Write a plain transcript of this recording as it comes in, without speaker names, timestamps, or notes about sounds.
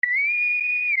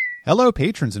Hello,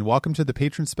 patrons, and welcome to the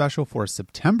patron special for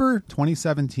September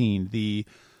 2017, the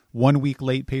 1 week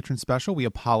late patron special. We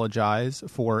apologize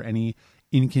for any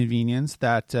inconvenience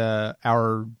that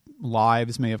our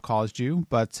lives may have caused you,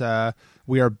 but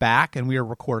we are back and we are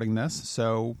recording this,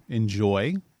 so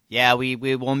enjoy. Yeah, we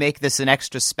will make this an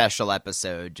extra special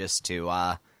episode just to,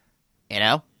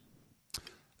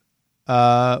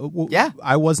 Yeah,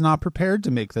 I was not prepared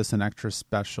to make this an extra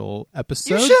special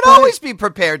episode. You should always be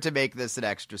prepared to make this an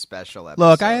extra special episode.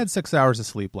 Look, I had 6 hours of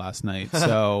sleep last night,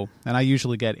 so and I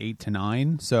usually get 8 to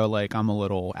 9, so like I'm a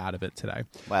little out of it today.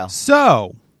 Well,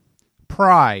 so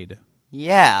Pride.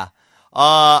 Yeah.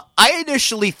 I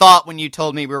initially thought when you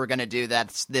told me we were going to do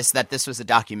that this was a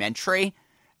documentary,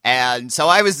 and so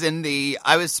I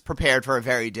was prepared for a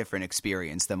very different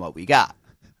experience than what we got.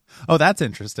 Oh, that's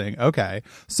interesting. Okay.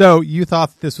 So you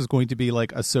thought this was going to be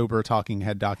like a sober talking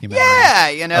head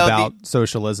documentary about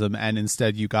socialism, and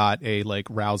instead you got a like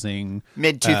rousing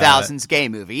mid-2000s gay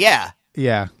movie. Yeah.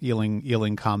 Yeah,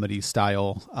 Ealing comedy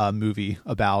style movie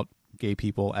about gay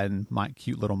people and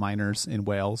cute little minors in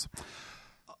Wales.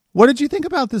 What did you think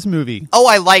about this movie? Oh,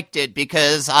 I liked it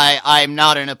because I'm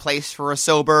not in a place for a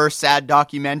sober, sad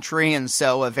documentary, and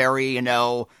so a very,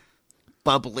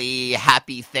 bubbly,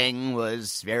 happy thing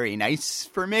was very nice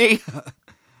for me.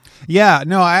 Yeah,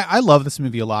 no, I love this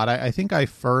movie a lot. I think I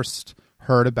first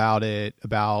heard about it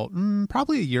about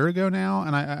probably a year ago now,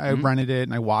 and I rented it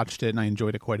and I watched it and I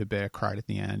enjoyed it quite a bit. I cried at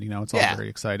the end. It's all very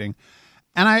exciting.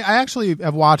 And I actually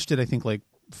have watched it, I think, like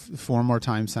 4 more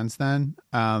times since then,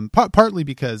 partly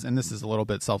because, and this is a little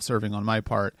bit self-serving on my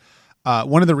part,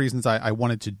 one of the reasons I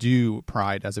wanted to do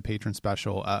Pride as a patron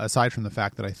special, aside from the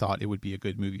fact that I thought it would be a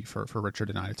good movie for Richard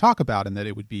and I to talk about, and that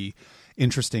it would be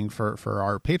interesting for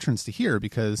our patrons to hear,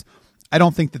 because I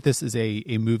don't think that this is a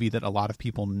movie that a lot of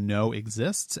people know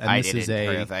exists. And I didn't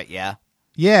hear of it, yeah.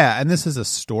 Yeah, and this is a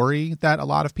story that a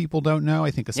lot of people don't know,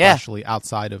 I think, especially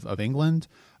outside of England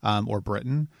or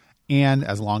Britain, and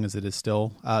as long as it is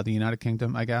still the United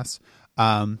Kingdom, I guess.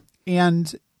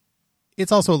 And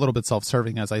it's also a little bit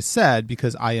self-serving, as I said,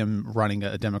 because I am running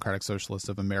a Democratic Socialists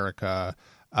of America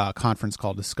conference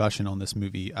call discussion on this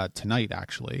movie tonight,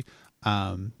 actually.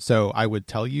 So I would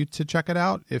tell you to check it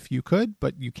out if you could,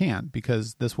 but you can't,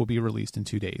 because this will be released in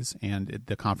 2 days and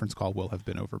the conference call will have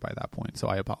been over by that point. So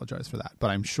I apologize for that, but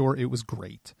I'm sure it was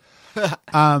great.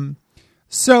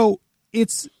 So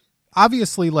it's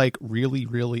obviously like really,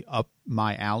 really up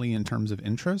my alley in terms of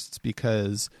interests,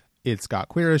 because it's got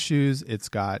queer issues, it's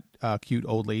got cute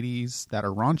old ladies that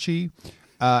are raunchy,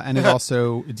 and it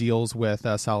also deals with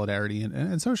solidarity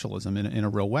and socialism in a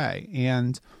real way.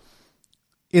 And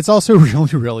it's also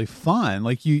really, really fun.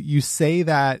 Like you say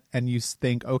that and you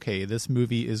think, okay, this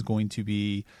movie is going to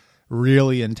be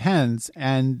really intense,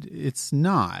 and it's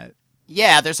not.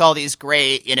 Yeah, there's all these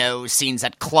great, scenes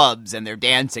at clubs and they're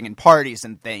dancing and parties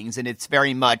and things, and it's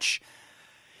very much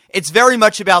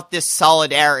about this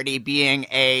solidarity being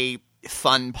a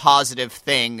fun, positive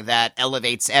thing that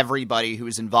elevates everybody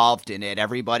who's involved in it.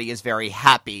 Everybody is very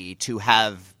happy to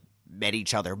have met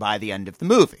each other by the end of the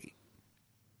movie.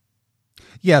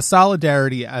 Yeah,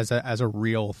 solidarity as a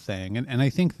real thing. And I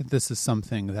think that this is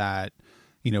something that,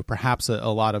 perhaps a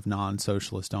lot of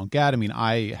non-socialists don't get. I mean,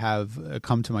 I have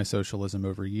come to my socialism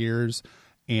over years,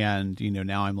 and,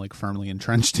 now I'm like firmly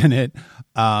entrenched in it.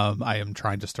 I am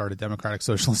trying to start a Democratic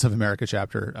Socialists of America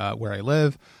chapter where I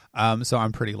live. So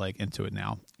I'm pretty like into it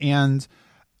now. And,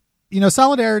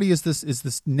 solidarity is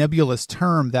this nebulous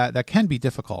term that can be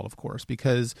difficult, of course,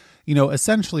 because,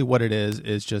 essentially what it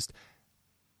is just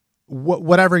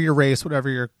whatever your race, whatever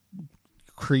your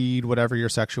creed, whatever your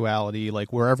sexuality,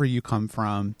 like wherever you come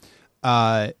from,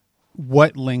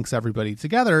 what links everybody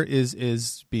together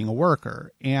is being a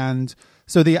worker. And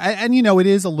so it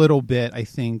is a little bit, I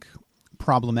think,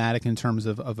 problematic in terms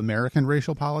of American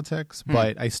racial politics,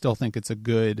 but I still think it's a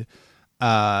good,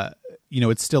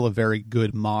 it's still a very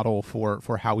good model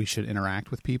for how we should interact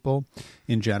with people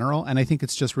in general. And I think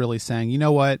it's just really saying, you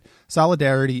know what,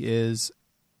 solidarity is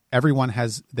everyone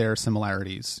has their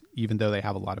similarities, even though they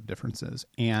have a lot of differences.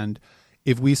 And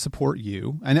if we support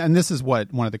you, and this is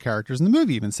what one of the characters in the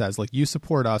movie even says, like, you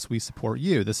support us, we support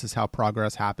you. This is how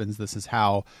progress happens. This is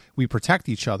how we protect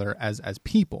each other as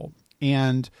people.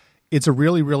 And it's a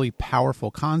really, really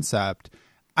powerful concept.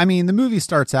 I mean, the movie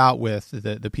starts out with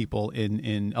the people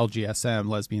in LGSM,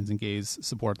 lesbians and gays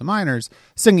support the minors,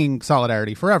 singing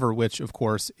Solidarity Forever, which of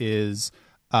course is,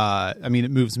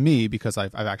 it moves me because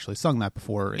I've actually sung that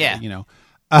before,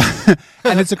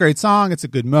 and it's a great song. It's a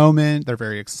good moment. They're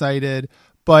very excited,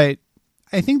 but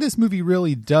I think this movie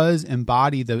really does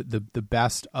embody the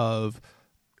best of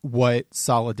what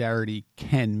solidarity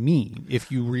can mean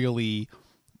if you really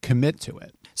commit to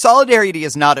it. Solidarity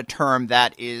is not a term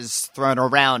that is thrown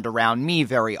around me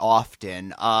very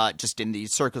often, just in the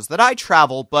circles that I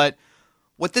travel, but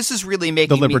what this is really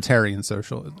making the libertarian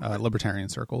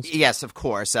circles. Yes, of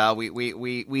course.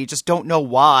 We just don't know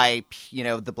why,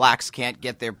 the blacks can't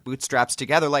get their bootstraps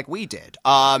together like we did.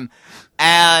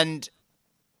 And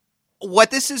what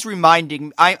this is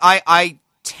reminding, I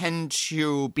tend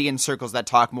to be in circles that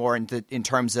talk more in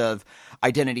terms of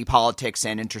identity politics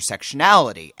and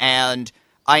intersectionality. And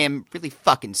I am really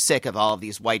fucking sick of all of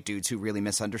these white dudes who really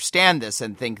misunderstand this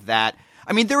and think that,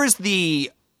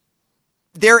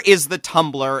 there is the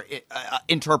Tumblr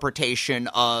interpretation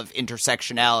of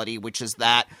intersectionality, which is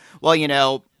that,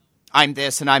 well, I'm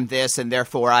this and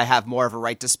therefore I have more of a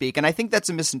right to speak. And I think that's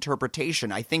a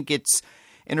misinterpretation. I think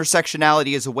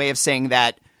intersectionality is a way of saying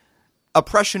that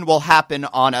oppression will happen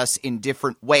on us in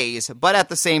different ways. But at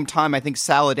the same time, I think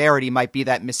solidarity might be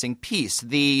that missing piece.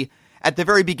 At the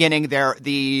very beginning,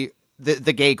 the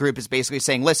gay group is basically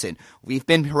saying, listen, we've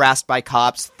been harassed by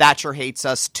cops. Thatcher hates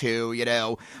us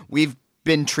too. We've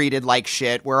been treated like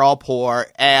shit. We're all poor.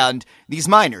 And these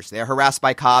minors, they're harassed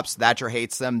by cops. Thatcher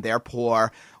hates them. They're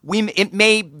poor. It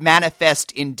may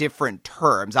manifest in different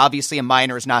terms. Obviously, a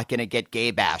minor is not going to get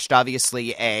gay bashed.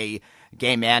 Obviously, a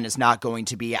gay man is not going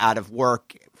to be out of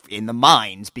work in the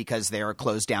mines because they're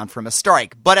closed down from a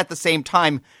strike. But at the same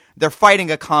time, they're fighting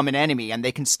a common enemy and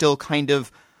they can still kind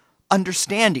of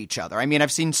understand each other.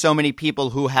 I've seen so many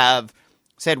people who have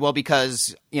said, well,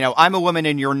 because, I'm a woman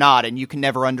and you're not, and you can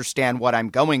never understand what I'm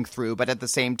going through. But at the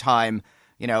same time,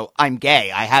 I'm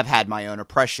gay. I have had my own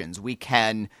oppressions. We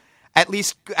can at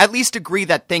least agree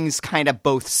that things kind of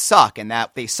both suck and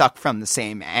that they suck from the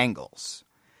same angles.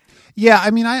 Yeah,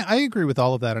 I agree with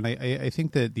all of that. And I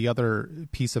think that the other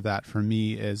piece of that for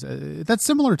me is that's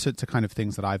similar to kind of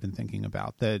things that I've been thinking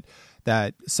about,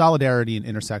 that solidarity and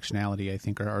intersectionality, I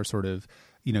think, are sort of,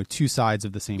 two sides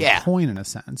of the same coin in a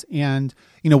sense. And,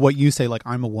 what you say, like,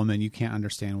 I'm a woman, you can't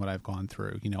understand what I've gone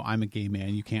through. I'm a gay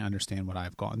man, you can't understand what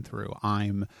I've gone through.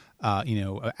 I'm,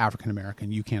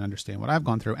 African-American, you can't understand what I've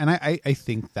gone through. And I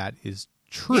think that is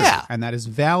true and that is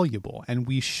valuable. And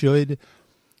we should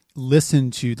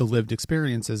listen to the lived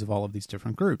experiences of all of these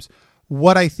different groups.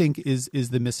 What I think is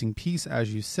the missing piece,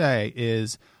 as you say,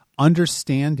 is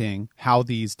understanding how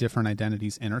these different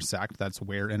identities intersect. That's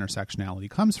where intersectionality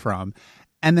comes from.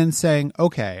 And then saying,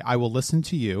 okay, I will listen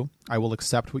to you, I will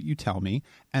accept what you tell me,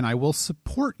 and I will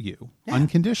support you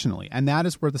unconditionally. And that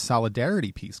is where the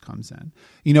solidarity piece comes in.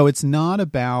 It's not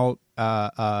about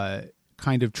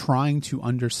kind of trying to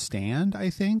understand,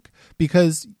 I think,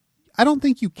 because I don't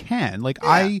think you can.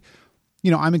 I'm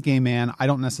a gay man. I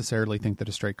don't necessarily think that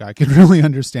a straight guy can really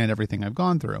understand everything I've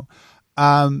gone through.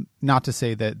 Not to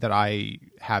say that I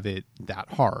have it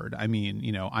that hard.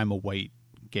 I'm a white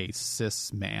gay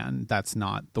cis man. That's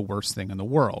not the worst thing in the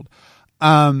world.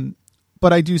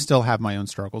 But I do still have my own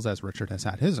struggles, as Richard has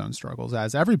had his own struggles,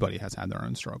 as everybody has had their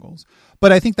own struggles.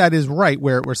 But I think that is right,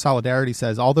 where solidarity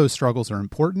says all those struggles are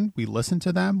important. We listen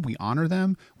to them. We honor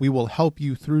them. We will help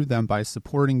you through them by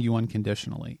supporting you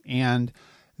unconditionally. And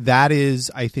that is,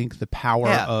 I think, the power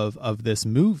of this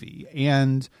movie.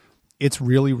 And it's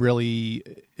really, really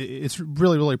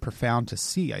profound to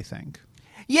see, I think.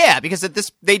 Yeah, because at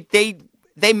this,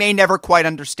 they may never quite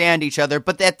understand each other,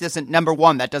 but that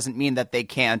doesn't mean that they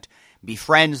can't be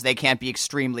friends. They can't be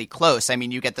extremely close.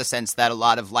 You get the sense that a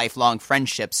lot of lifelong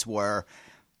friendships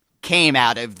came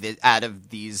out of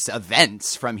these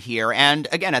events from here. And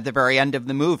again, at the very end of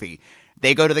the movie,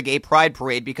 they go to the gay pride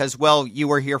parade because, well, you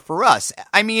were here for us.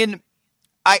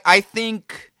 I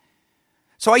think.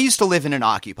 So I used to live in an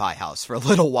Occupy house for a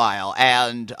little while,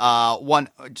 and one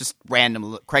just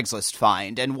random Craigslist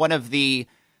find, and one of the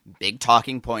big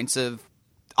talking points of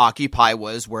Occupy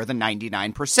was we're the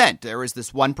 99%. There is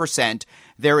this 1%.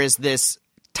 There is this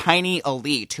tiny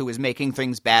elite who is making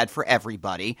things bad for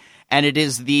everybody, and it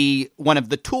is one of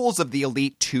the tools of the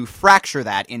elite to fracture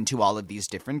that into all of these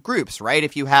different groups, right?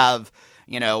 If you have,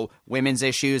 women's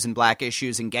issues and black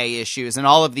issues and gay issues and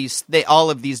all of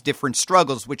these different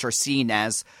struggles which are seen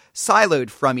as siloed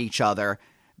from each other,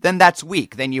 then that's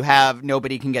weak. Then you have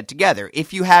nobody can get together.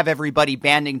 If you have everybody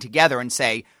banding together and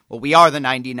say, well, we are the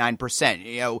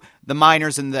 99%, the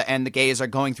minors and the gays are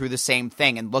going through the same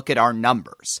thing and look at our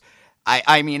numbers.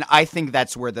 I think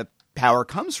that's where the power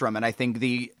comes from. And I think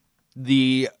the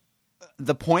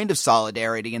point of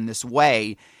solidarity in this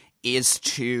way is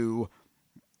to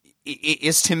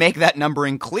make that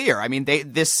numbering clear.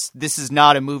 This is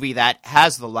not a movie that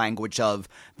has the language of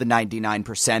the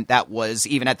 99%. That was,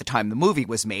 even at the time the movie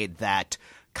was made, that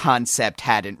concept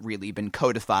hadn't really been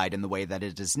codified in the way that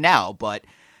it is now. But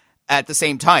at the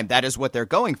same time, that is what they're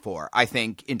going for. I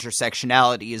think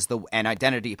intersectionality and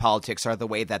identity politics are the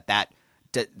way that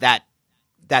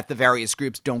the various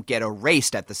groups don't get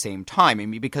erased at the same time. I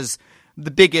mean, because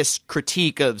the biggest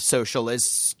critique of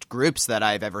socialist groups that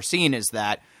I've ever seen is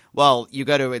that, well, you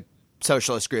go to a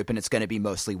socialist group and it's going to be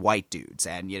mostly white dudes.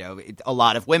 And, a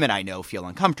lot of women I know feel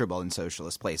uncomfortable in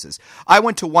socialist places. I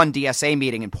went to one DSA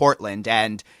meeting in Portland,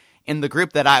 and in the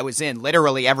group that I was in,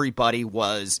 literally everybody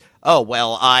was, oh,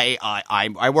 well,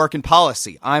 I work in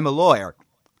policy. I'm a lawyer.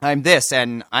 I'm this,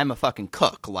 and I'm a fucking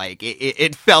cook. Like,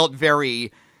 it felt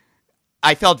very,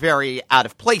 I felt very out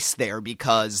of place there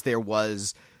because there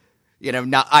was,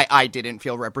 I didn't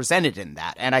feel represented in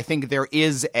that. And I think there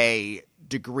is a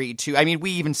degree to, I mean,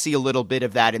 we even see a little bit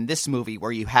of that in this movie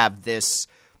where you have this,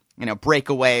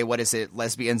 breakaway, what is it,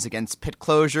 lesbians against pit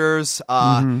closures,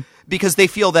 because they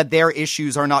feel that their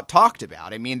issues are not talked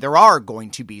about. I mean, there are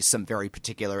going to be some very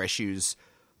particular issues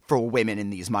for women in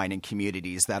these mining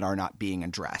communities that are not being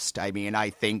addressed. I mean,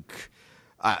 I think,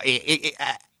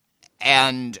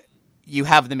 and you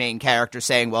have the main character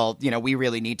saying, well, we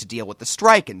really need to deal with the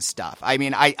strike and stuff. I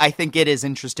mean, I think it is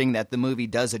interesting that the movie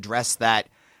does address that.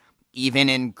 Even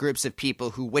in groups of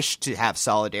people who wish to have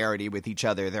solidarity with each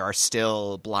other, there are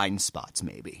still blind spots,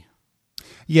 maybe.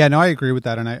 Yeah, no, I agree with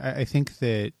that. And I think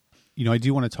that, I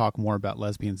do want to talk more about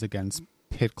lesbians against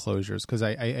pit closures, because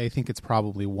I think it's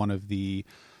probably one of the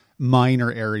minor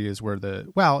areas where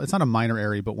it's not a minor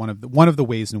area, but one of the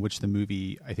ways in which the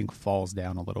movie, I think, falls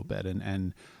down a little bit.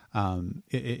 And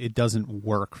it doesn't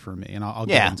work for me. And I'll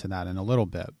get into that in a little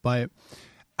bit. But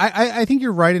I think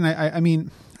you're right. And I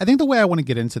mean, I think the way I want to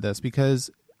get into this, because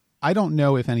I don't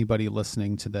know if anybody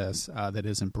listening to this that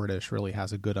isn't British really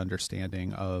has a good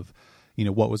understanding of,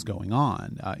 what was going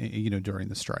on, during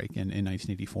the strike in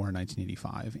 1984 and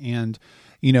 1985. And,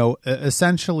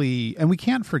 essentially, and we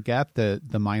can't forget that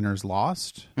the miners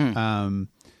lost.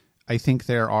 I think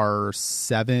there are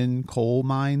 7 coal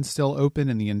mines still open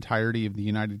in the entirety of the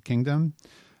United Kingdom.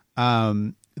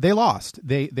 They lost.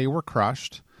 They were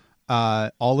crushed.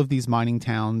 All of these mining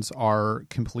towns are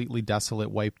completely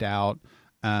desolate, wiped out,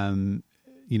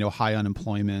 high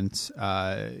unemployment,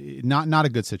 not a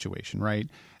good situation, right?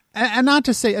 And not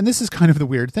to say, and this is kind of the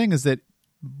weird thing, is that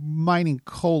mining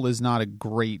coal is not a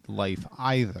great life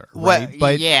either, right?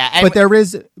 Well,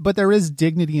 but there is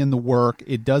dignity in the work.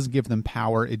 It does give them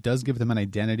power. It does give them an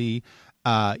identity.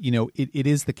 It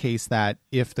is the case that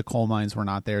if the coal mines were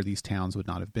not there, these towns would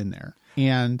not have been there.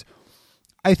 And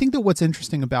I think that what's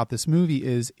interesting about this movie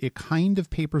is it kind of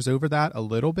papers over that a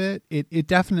little bit. It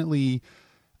definitely,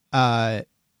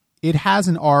 it has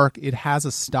an arc. It has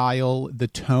a style. The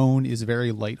tone is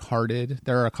very lighthearted.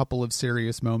 There are a couple of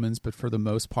serious moments, but for the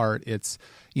most part, it's,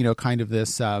 kind of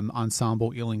this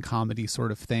ensemble Ealing comedy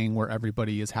sort of thing where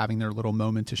everybody is having their little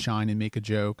moment to shine and make a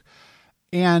joke.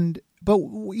 But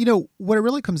what it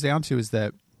really comes down to is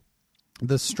that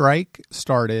the strike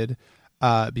started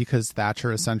because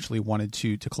Thatcher essentially wanted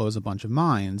to close a bunch of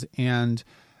mines. And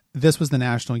this was the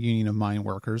National Union of Mine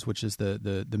Workers, which is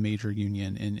the major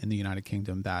union in the United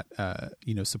Kingdom that,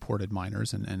 supported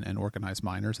miners and organized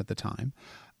miners at the time.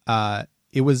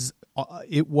 It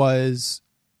was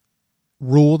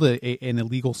ruled an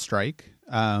illegal strike.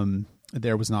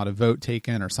 There was not a vote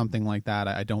taken or something like that.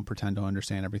 I don't pretend to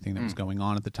understand everything that was going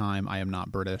on at the time. I am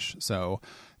not British, so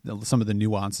some of the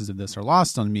nuances of this are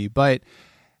lost on me. But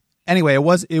anyway, it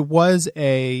was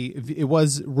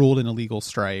ruled an illegal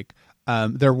strike.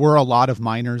 There were a lot of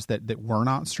miners that were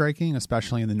not striking,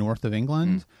 especially in the north of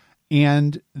England,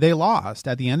 and they lost.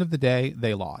 At the end of the day,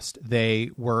 they lost.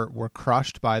 They were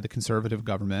crushed by the Conservative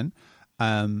government.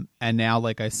 And now,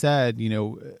 like I said,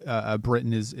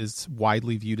 Britain is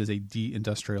widely viewed as a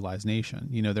deindustrialized nation.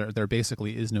 There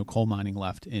basically is no coal mining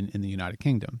left in the United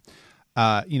Kingdom.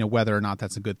 Whether or not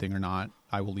that's a good thing or not,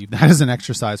 I will leave that as an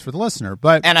exercise for the listener.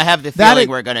 And I have the feeling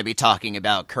we're going to be talking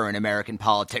about current American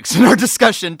politics in our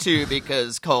discussion too,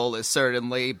 because coal is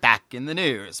certainly back in the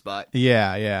news. But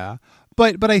yeah.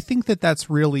 But I think that's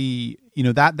really,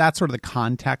 that's sort of the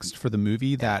context for the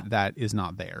movie that is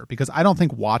not there, because I don't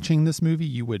think watching this movie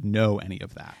you would know any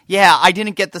of that. Yeah, I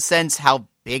didn't get the sense how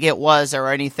big it was or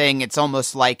anything. It's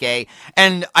almost like a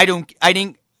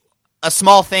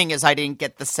small thing is I didn't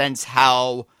get the sense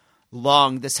how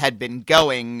long this had been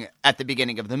going at the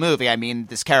beginning of the movie. I mean,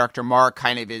 this character Mark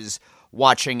kind of is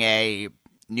watching a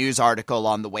news article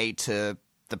on the way to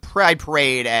the Pride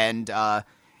Parade, and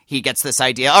he gets this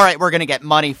idea, all right, we're going to get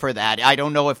money for that. I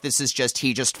don't know if this is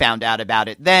he just found out about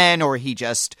it then, or he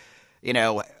just,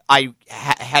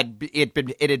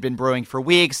 it had been brewing for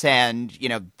weeks, and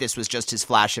this was just his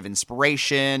flash of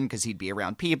inspiration because he'd be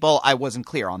around people. I wasn't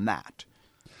clear on that.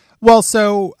 Well,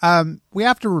 so we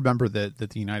have to remember that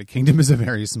the United Kingdom is a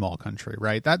very small country,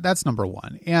 right? That's number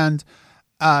one. And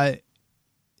I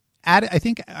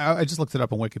think I just looked it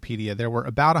up on Wikipedia. There were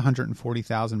about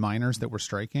 140,000 miners that were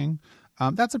striking.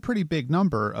 That's a pretty big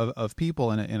number of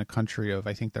people in a country of,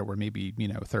 I think there were maybe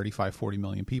 35, 40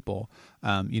 million people,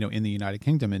 in the United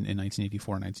Kingdom in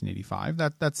 1984, 1985.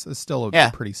 That's still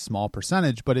a pretty small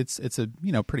percentage, but it's a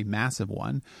pretty massive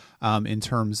one in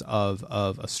terms of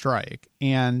a strike.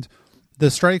 And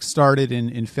the strike started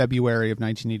in February of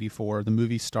 1984. The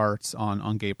movie starts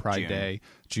on Gay Pride Day,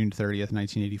 June 30th,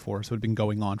 1984. So it had been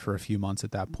going on for a few months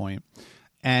at that point.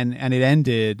 And it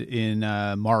ended in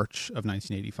March of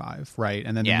 1985, right?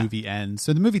 And then the movie ends.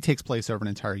 So the movie takes place over an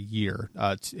entire year.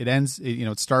 It ends,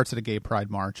 it starts at a Gay Pride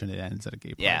March and it ends at a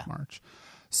Gay Pride March.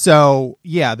 So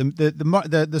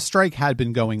the strike had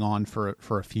been going on for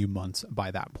a few months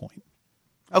by that point.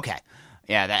 Okay.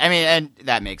 Yeah, and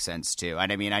that makes sense too.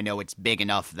 And I mean, I know it's big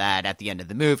enough that at the end of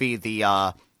the movie,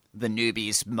 the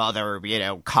newbie's mother,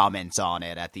 comments on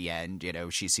it at the end.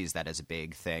 She sees that as a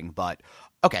big thing. But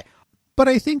okay. But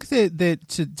I think that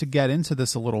to get into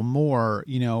this a little more,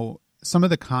 some of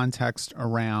the context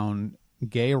around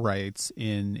gay rights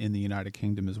in the United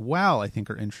Kingdom as well, I think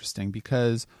are interesting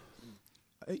because,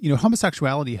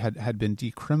 homosexuality had been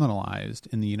decriminalized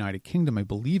in the United Kingdom, I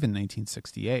believe, in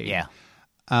 1968. Yeah.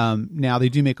 Now, they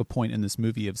do make a point in this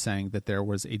movie of saying that there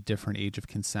was a different age of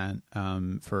consent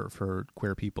for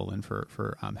queer people and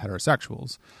for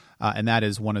heterosexuals. And that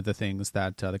is one of the things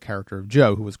that the character of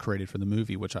Joe, who was created for the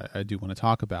movie, which I do want to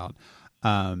talk about,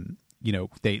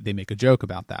 they make a joke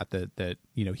about that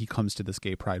he comes to this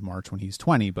Gay Pride March when he's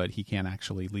 20, but he can't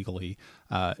actually legally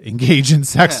engage in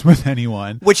sex with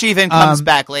anyone. Which even comes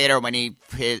back later when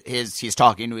he's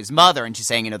talking to his mother and she's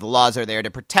saying, the laws are there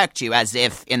to protect you, as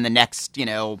if in the next,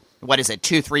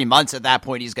 2-3 months at that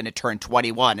point he's going to turn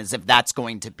 21, as if that's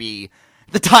going to be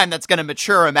the time that's going to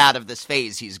mature him out of this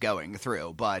phase he's going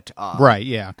through. But right,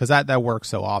 yeah, because that works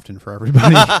so often for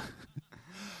everybody.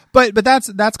 But that's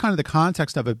kind of the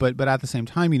context of it. But at the same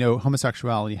time,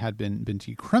 homosexuality had been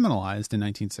decriminalized in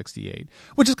 1968,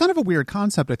 which is kind of a weird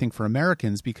concept, I think, for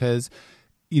Americans because,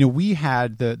 we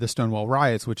had the Stonewall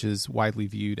riots, which is widely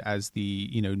viewed as the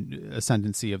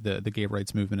ascendancy of the gay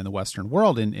rights movement in the Western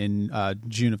world in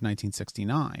June of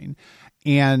 1969,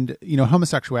 and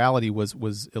homosexuality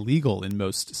was illegal in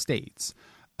most states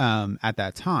at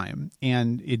that time,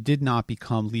 and it did not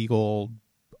become legal,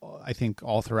 I think,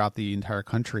 all throughout the entire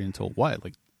country until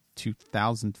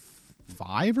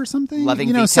 2005 or something.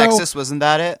 Loving v. Texas, wasn't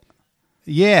that it?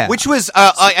 Yeah. Which was,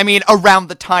 around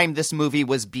the time this movie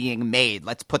was being made.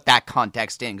 Let's put that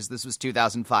context in, because this was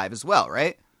 2005 as well,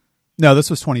 right? No, this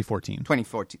was 2014.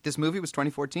 2014. This movie was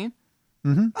 2014?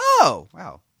 Mm-hmm. Oh,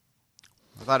 wow.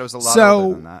 I thought it was a lot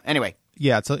older than that. Anyway.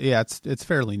 Yeah, it's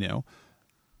fairly new.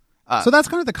 So that's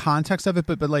kind of the context of it,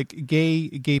 but like gay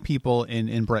people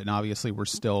in Britain obviously were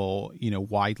still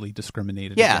widely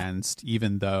discriminated against,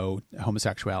 even though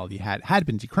homosexuality had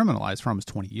been decriminalized for almost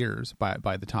 20 years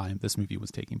by the time this movie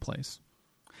was taking place.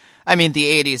 I mean,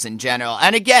 the 80s in general,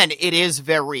 and again, it is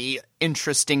very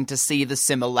interesting to see the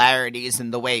similarities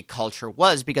in the way culture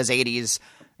was, because 80s,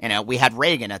 we had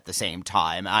Reagan at the same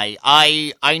time.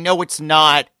 I know it's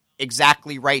not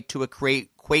exactly right to equate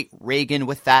Reagan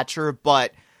with Thatcher,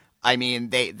 but I mean,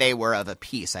 they were of a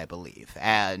piece, I believe,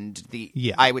 and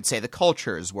I would say the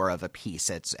cultures were of a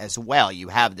piece as well. You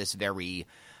have this very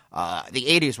the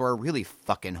 80s were a really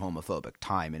fucking homophobic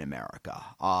time in America.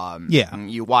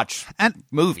 You watch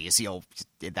movies,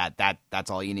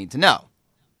 that's all you need to know.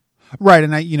 Right,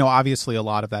 and obviously a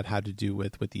lot of that had to do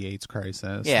with the AIDS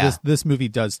crisis. Yeah. This movie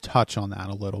does touch on that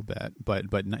a little bit, but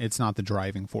it's not the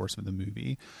driving force of the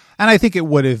movie. And I think it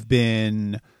would have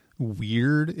been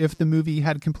weird if the movie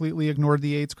had completely ignored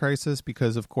the AIDS crisis,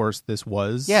 because of course this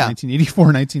was 1984,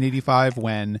 1985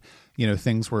 when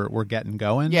things were getting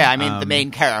going. Yeah, I mean the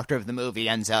main character of the movie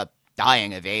ends up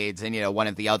dying of AIDS, and one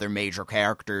of the other major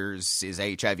characters is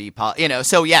HIV positive.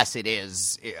 So yes, it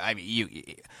is. I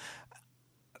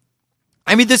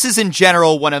mean, this is in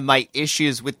general one of my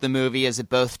issues with the movie, as it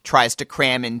both tries to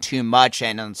cram in too much,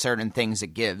 and on certain things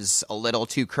it gives a little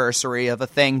too cursory of a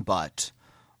thing, but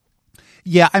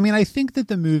yeah, I mean, I think that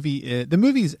the movie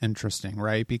is interesting,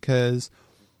 right? Because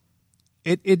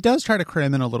it does try to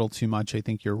cram in a little too much. I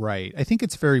think you're right. I think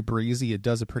it's very breezy. It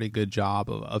does a pretty good job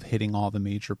of hitting all the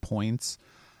major points.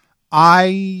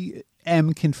 I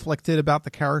am conflicted about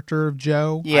the character of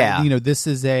Joe. Yeah. This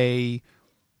is a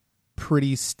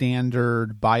pretty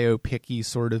standard biopic-y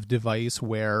sort of device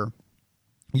where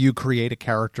you create a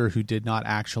character who did not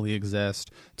actually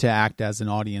exist to act as an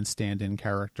audience stand-in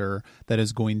character that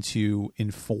is going to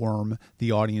inform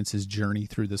the audience's journey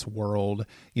through this world.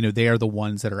 You know, they are the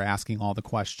ones that are asking all the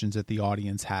questions that the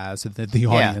audience has, so that the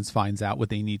audience finds out what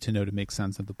they need to know to make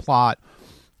sense of the plot.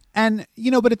 And,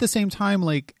 you know, but at the same time,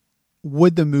 like,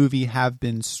 would the movie have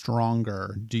been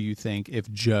stronger, do you think,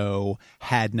 if Joe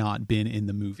had not been in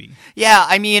the movie? Yeah,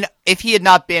 I mean, if he had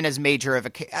not been as major of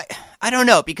a... I don't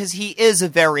know, because he is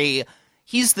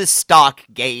he's the stock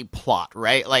gay plot,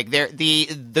 right? Like,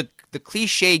 the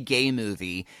cliche gay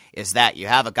movie is that you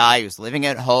have a guy who's living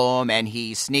at home and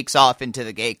he sneaks off into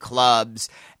the gay clubs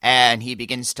and he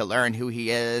begins to learn who he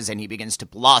is and he begins to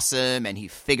blossom and he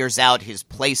figures out his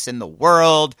place in the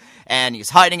world and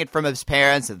he's hiding it from his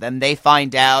parents, and then they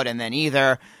find out, and then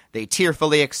either they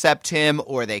tearfully accept him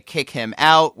or they kick him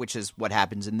out, which is what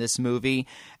happens in this movie.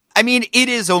 I mean, it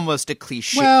is almost a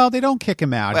cliche. Well, they don't kick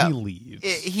him out. Well, he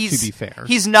leaves, to be fair.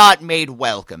 He's not made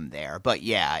welcome there, but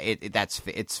yeah, that's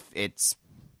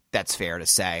fair to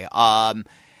say.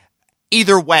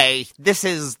 Either way, this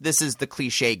is the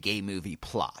cliche gay movie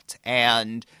plot.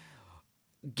 And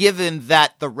given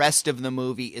that the rest of the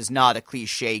movie is not a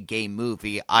cliche gay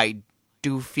movie, I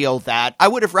do feel that I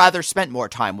would have rather spent more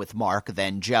time with Mark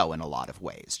than Joe in a lot of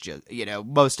ways. Just, you know,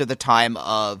 most of the time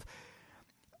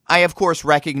I, of course,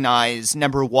 recognize,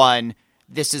 number one,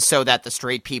 this is so that the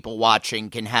straight people watching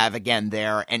can have, again,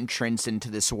 their entrance into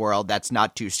this world that's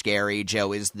not too scary.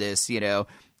 Joe is this, you know,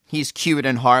 he's cute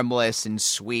and harmless and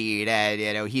sweet, and,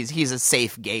 you know, he's a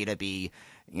safe gay to be,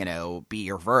 you know, be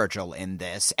your Virgil in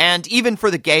this. And even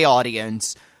for the gay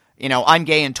audience, you know, I'm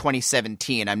gay in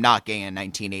 2017. I'm not gay in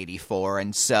 1984,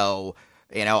 and so...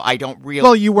 You know, I don't really...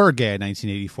 Well, you were gay in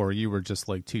 1984. You were just,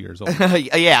 like, 2 years old.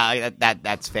 Yeah,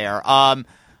 that's fair.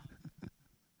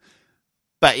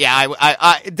 But yeah,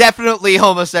 I definitely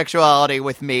homosexuality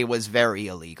with me was very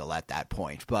illegal at that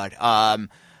point. But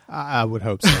I would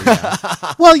hope so.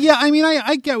 Yeah. Well, yeah. I mean,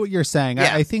 I get what you're saying.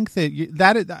 Yeah. I think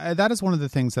that that is one of the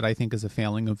things that I think is a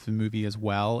failing of the movie as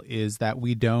well, is that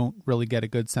we don't really get a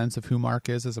good sense of who Mark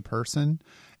is as a person.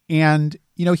 And,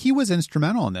 you know, he was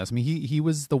instrumental in this. I mean, he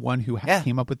was the one who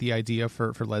came up with the idea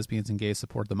for lesbians and gays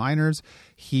support the minors.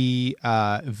 And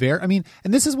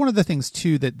this is one of the things,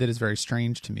 too, that is very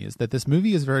strange to me, is that this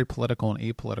movie is very political and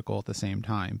apolitical at the same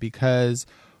time, because,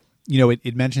 you know,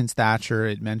 it mentions Thatcher,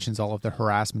 it mentions all of the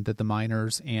harassment that the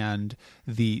minors and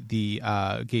the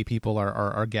gay people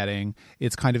are getting.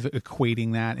 It's kind of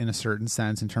equating that in a certain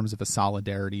sense in terms of a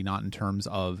solidarity, not in terms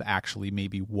of actually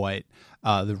maybe what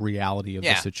the reality of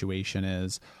the situation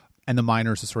is. And the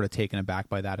minors are sort of taken aback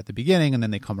by that at the beginning, and then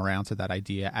they come around to that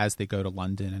idea as they go to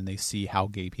London and they see how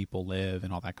gay people live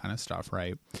and all that kind of stuff,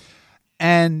 right?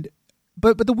 And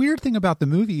but the weird thing about the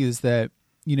movie is that,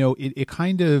 you know, it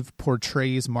kind of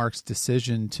portrays Mark's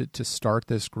decision to start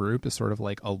this group as sort of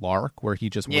like a lark, where he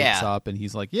just wakes up and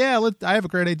he's like, I have a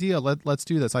great idea. Let's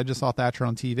do this. I just saw Thatcher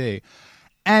on TV.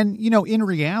 And, you know, in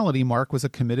reality, Mark was a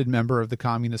committed member of the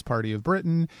Communist Party of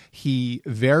Britain. He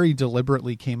very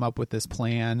deliberately came up with this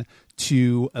plan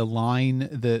to align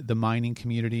the mining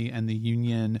community and the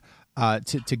union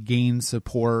to gain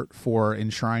support for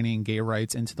enshrining gay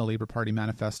rights into the Labour Party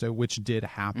manifesto, which did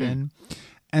happen.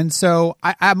 And so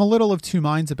I'm a little of two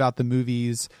minds about the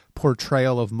movie's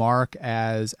portrayal of Mark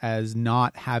as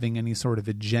not having any sort of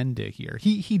agenda here.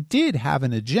 He did have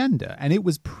an agenda, and it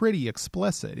was pretty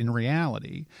explicit in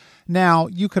reality. Now,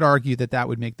 you could argue that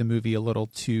would make the movie a little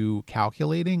too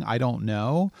calculating. I don't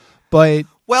know. But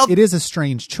it is a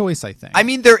strange choice, I think. I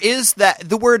mean, there is that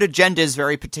the word agenda is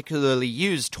very particularly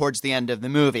used towards the end of the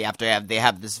movie after they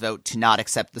have this vote to not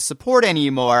accept the support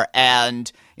anymore. And,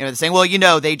 you know, they're saying, well, you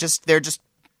know, they're just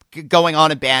going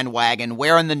on a bandwagon.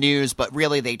 We're in the news, but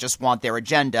really they just want their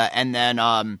agenda. And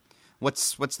then,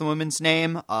 what's the woman's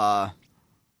name? I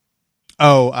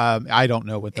don't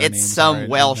know what that is. It's some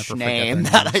Welsh name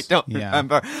that I don't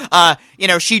remember. You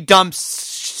know, she dumps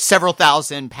several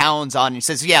 £1,000s on and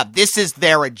says, yeah, this is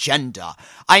their agenda.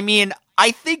 I mean,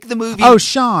 I think the movie... Oh,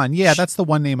 Sean. Yeah, that's the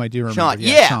one name I do remember. Sean,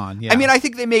 Sean, yeah. I mean, I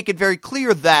think they make it very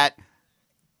clear that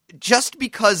just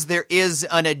because there is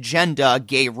an agenda,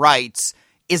 gay rights,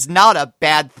 is not a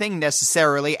bad thing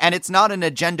necessarily, and it's not an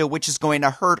agenda which is going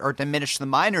to hurt or diminish the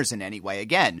minors in any way.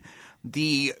 Again,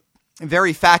 the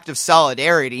very fact of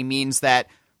solidarity means that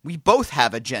we both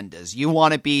have agendas. You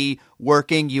want to be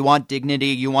working, you want dignity,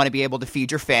 you want to be able to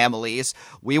feed your families.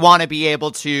 We want to be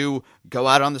able to go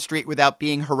out on the street without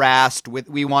being harassed.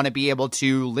 We want to be able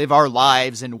to live our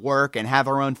lives and work and have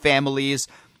our own families.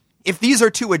 if these are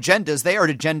two agendas, they are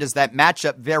agendas that match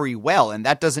up very well. And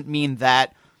that doesn't mean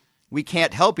that we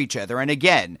can't help each other. And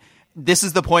again, this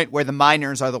is the point where the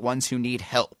miners are the ones who need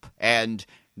help, and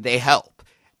they help.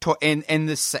 And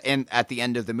at the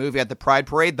end of the movie, at the Pride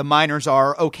Parade, the miners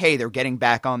are okay. They're getting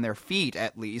back on their feet,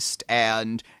 at least.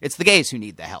 And it's the gays who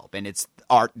need the help, and it's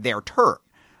their turn.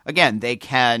 Again, they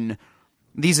can...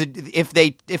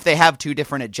 if they have two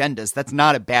different agendas, that's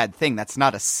not a bad thing. That's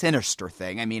not a sinister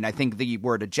thing. I mean, I think the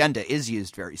word agenda is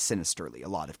used very sinisterly a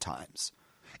lot of times.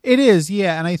 It is,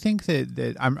 yeah, and I think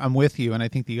that I'm with you, and I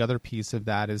think the other piece of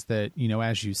that is that, you know,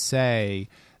 as you say,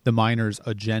 the miners'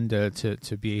 agenda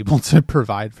to be able to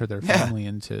provide for their family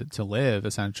and to live,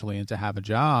 essentially, and to have a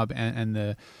job, and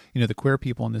the, you know, the queer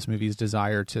people in this movie's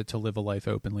desire to live a life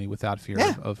openly without fear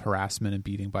of harassment and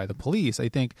beating by the police. I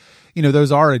think, you know,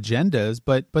 those are agendas,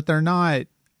 but they're not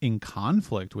in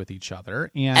conflict with each other,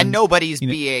 and nobody's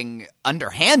being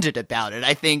underhanded about it.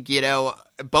 I think, you know,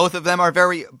 both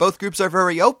groups are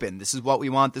very open. This is what we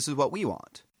want. This is what we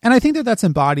want. And I think that that's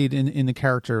embodied in the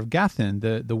character of Gethin,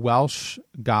 the Welsh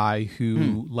guy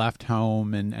who left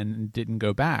home and didn't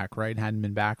go back, right? Hadn't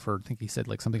been back for, I think he said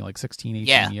like something like 16,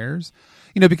 18 years.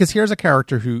 You know, because here's a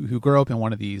character who grew up in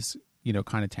one of these, you know,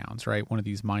 kind of towns, right? One of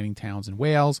these mining towns in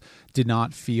Wales, did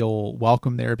not feel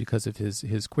welcome there because of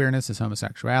his queerness, his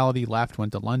homosexuality, left,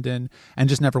 went to London, and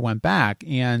just never went back.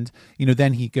 And, you know,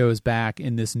 then he goes back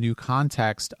in this new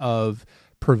context of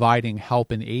providing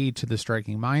help and aid to the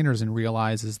striking miners and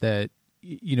realizes that,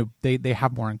 you know, they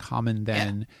have more in common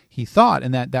than he thought,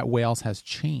 and that Wales has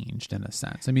changed in a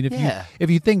sense. I mean, if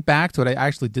you think back to it, I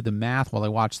actually did the math while I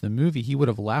watched the movie. He would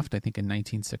have left, I think, in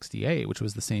 1968, which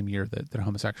was the same year that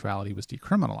homosexuality was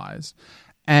decriminalized,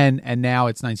 and now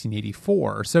it's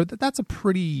 1984. So that's a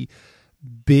pretty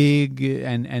big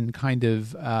and kind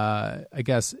of I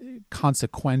guess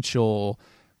consequential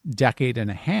decade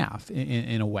and a half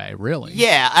in a way, really.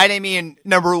 Yeah, and I mean,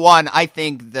 number one, I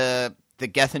think the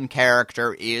Gethin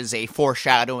character is a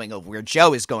foreshadowing of where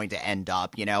Joe is going to end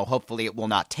up. You know, hopefully it will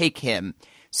not take him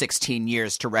 16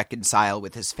 years to reconcile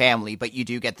with his family, but you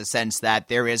do get the sense that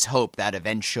there is hope that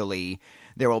eventually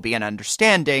there will be an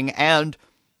understanding. And,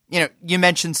 you know, you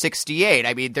mentioned 68.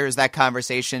 I mean, there's that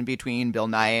conversation between Bill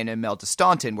Nye and Imelda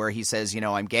Staunton where he says, you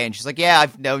know, I'm gay. And she's like, yeah,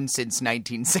 I've known since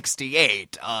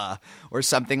 1968, or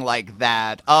something like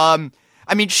that. I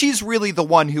mean, she's really the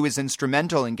one who is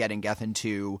instrumental in getting Gethin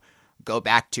to go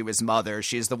back to his mother.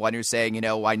 She's the one who's saying, you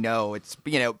know, I know it's,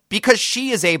 you know, because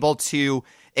she is able to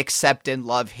accept and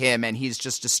love him and he's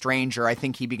just a stranger. I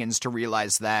think he begins to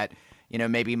realize that, you know,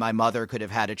 maybe my mother could have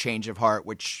had a change of heart,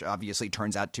 which obviously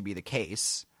turns out to be the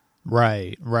case.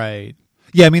 Right.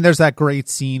 Yeah, I mean, there's that great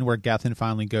scene where Gethin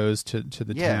finally goes to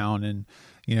the town and,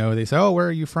 you know, they say, oh, where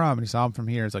are you from? And he says, I'm from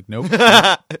here. It's like, nope,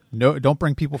 no, don't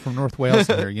bring people from North Wales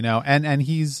in here, you know, and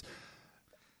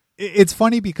it's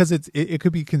funny because it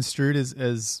could be construed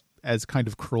as kind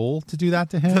of cruel to do that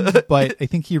to him, but I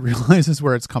think he realizes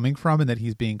where it's coming from and that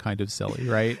he's being kind of silly,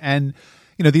 right? And,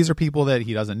 you know, these are people that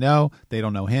he doesn't know, they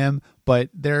don't know him, but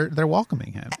they're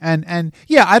welcoming him. And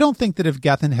yeah, I don't think that if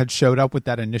Gethin had showed up with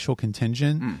that initial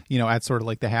contingent, you know, at sort of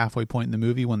like the halfway point in the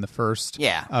movie when the first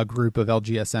group of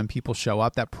LGSM people show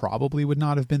up, that probably would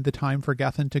not have been the time for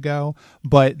Gethin to go.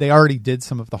 But they already did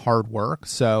some of the hard work,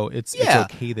 so it's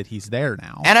okay that he's there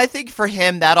now. And I think for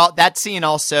him, that scene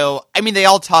also, I mean, they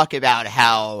all talk about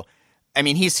how, I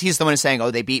mean, he's the one who's saying,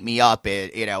 oh, they beat me up,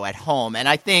 you know, at home. And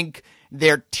I think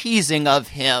their teasing of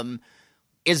him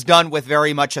is done with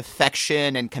very much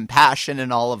affection and compassion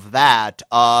and all of that.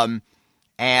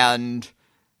 And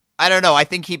I don't know, I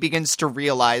think he begins to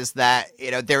realize that, you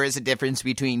know, there is a difference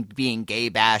between being gay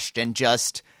bashed and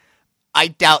just, I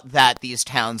doubt that these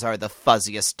towns are the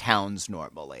fuzziest towns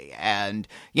normally. And,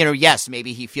 you know, yes,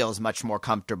 maybe he feels much more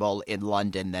comfortable in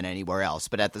London than anywhere else,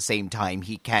 but at the same time,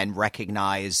 he can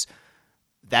recognize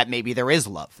that maybe there is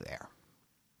love there.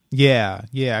 Yeah,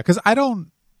 because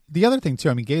the other thing too,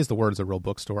 I mean, Gay is the Word is a real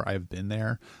bookstore. I've been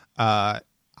there. I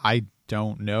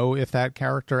don't know if that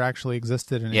character actually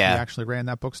existed and if he actually ran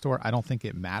that bookstore. I don't think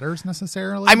it matters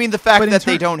necessarily. I mean, the fact that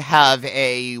they don't have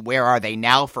a Where Are They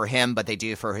Now for him, but they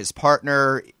do for his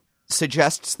partner,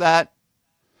 suggests that.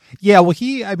 Yeah, well,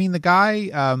 the guy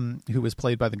who was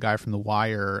played by the guy from The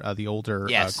Wire, the older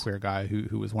queer guy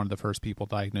who was one of the first people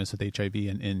diagnosed with HIV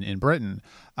in Britain,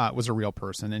 was a real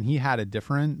person, and he had a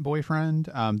different boyfriend.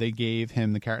 They gave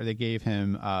him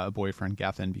a boyfriend,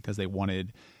 Gethin, because they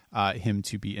wanted him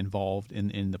to be involved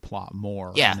in the plot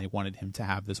more. Yeah. And they wanted him to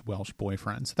have this Welsh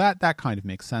boyfriend. So that kind of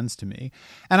makes sense to me.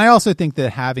 And I also think that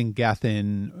having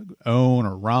Gethin own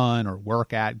or run or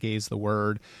work at Gay's the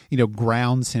Word,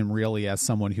 grounds him really as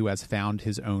someone who has found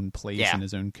his own place in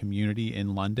his own community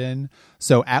in London.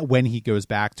 So when he goes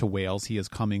back to Wales, he is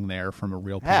coming there from a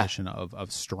real position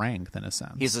of strength in a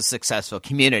sense. He's a successful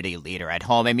community leader at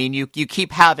home. I mean, you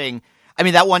keep having... I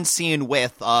mean, that one scene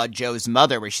with Joe's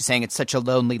mother where she's saying it's such a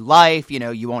lonely life,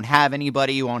 you won't have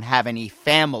anybody, you won't have any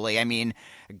family. I mean,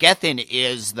 Gethin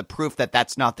is the proof that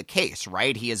that's not the case,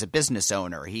 right? He is a business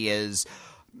owner. He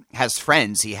has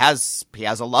friends. He has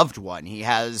a loved one. He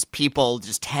has people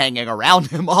just hanging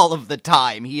around him all of the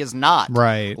time. He is not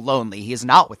lonely. He is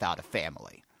not without a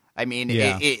family. I mean,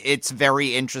 it's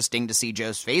very interesting to see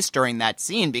Joe's face during that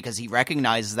scene because he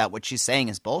recognizes that what she's saying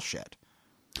is bullshit.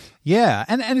 Yeah,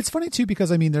 and it's funny too because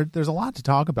I mean there's a lot to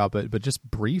talk about, but just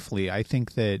briefly, I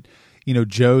think that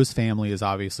Joe's family is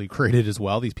obviously created as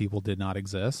well. These people did not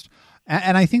exist,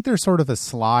 and I think there's sort of a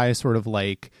sly sort of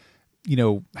like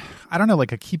I don't know,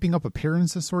 like a Keeping Up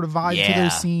Appearances sort of vibe to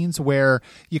those scenes where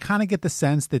you kind of get the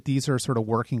sense that these are sort of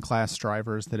working class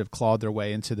drivers that have clawed their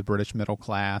way into the British middle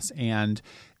class and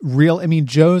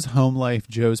Joe's home life,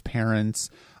 Joe's parents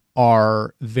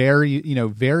are very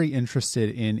interested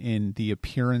in the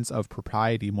appearance of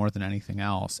propriety more than anything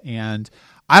else. And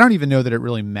I don't even know that it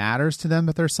really matters to them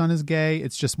that their son is gay.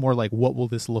 It's just more like, what will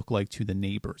this look like to the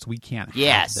neighbors? We can't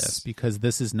have this because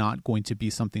this is not going to be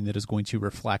something that is going to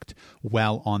reflect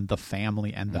well on the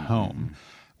family and the home,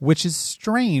 which is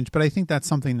strange, but I think that's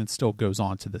something that still goes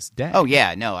on to this day. Oh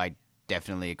yeah, no, I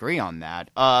definitely agree on that.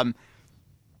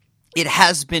 It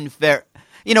has been fair.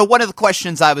 One of the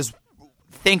questions I was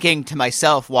thinking to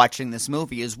myself watching this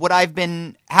movie is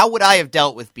how would I have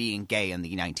dealt with being gay in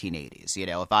the 1980s?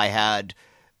 If I had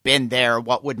been there,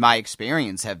 what would my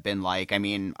experience have been like? I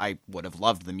mean, I would have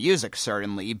loved the music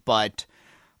certainly, but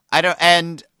I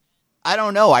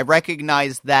don't know. I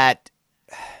recognize that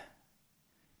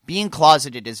being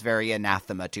closeted is very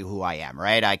anathema to who I am,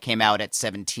 right? I came out at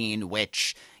 17,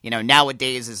 which,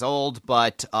 nowadays is old,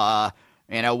 but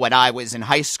when I was in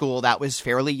high school, that was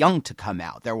fairly young to come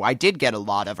out. I did get a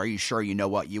lot of, are you sure you know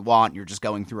what you want? You're just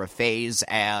going through a phase.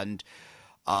 And,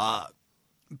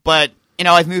 but,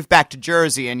 I've moved back to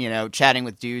Jersey and, chatting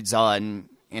with dudes on,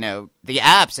 the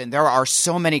apps. And there are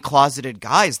so many closeted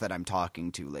guys that I'm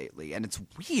talking to lately. And it's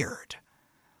weird.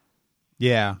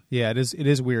 Yeah. It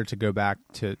is weird to go back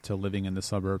to living in the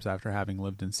suburbs after having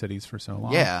lived in cities for so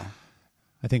long. Yeah.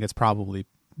 I think it's probably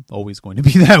always going to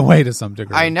be that way to some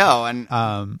degree. I know, and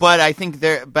but I think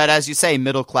but as you say,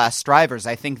 middle class drivers,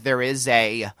 I think there is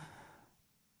a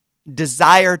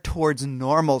desire towards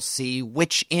normalcy,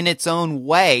 which in its own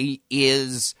way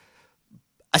is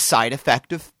a side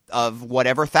effect of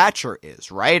whatever Thatcher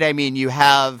is, right? I mean, you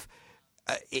have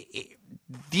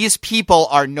these people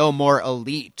are no more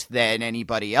elite than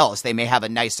anybody else. They may have a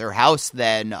nicer house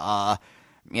than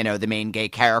the main gay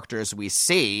characters we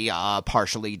see,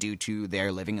 partially due to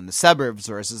their living in the suburbs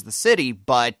versus the city,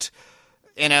 but,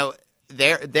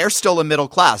 they're still a middle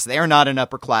class. They are not an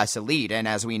upper class elite, and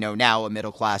as we know now, a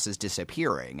middle class is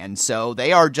disappearing, and so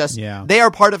they are they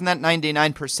are part of that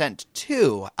 99%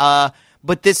 too,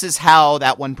 but this is how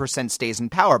that 1% stays in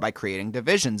power, by creating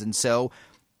divisions, and so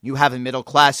you have a middle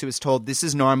class who is told, this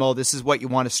is normal, this is what you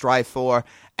want to strive for,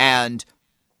 and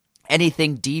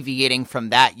anything deviating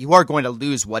from that, you are going to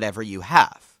lose whatever you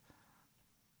have.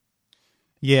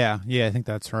 Yeah, I think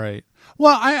that's right.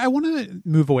 Well, I want to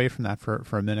move away from that for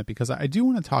a minute because I do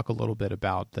want to talk a little bit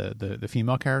about the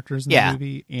female characters in the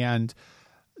movie. And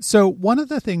so one of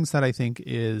the things that I think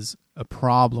is a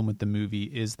problem with the movie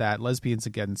is that Lesbians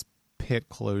Against Pit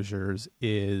Closures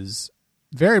is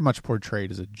very much portrayed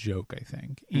as a joke, I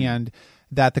think. And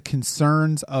that the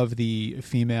concerns of the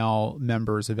female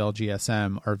members of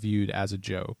LGSM are viewed as a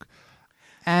joke.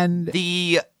 And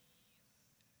the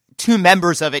two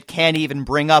members of it can't even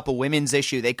bring up a women's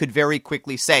issue. They could very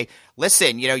quickly say,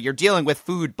 listen, you're dealing with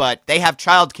food, but they have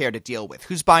childcare to deal with.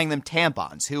 Who's buying them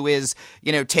tampons? Who is,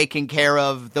 taking care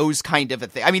of those kind of a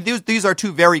thing? I mean, these are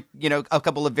two very, a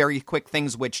couple of very quick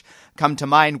things which come to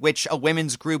mind, which a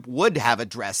women's group would have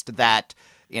addressed that,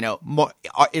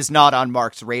 is not on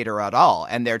Mark's radar at all.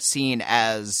 And they're seen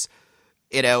as,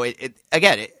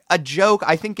 a joke.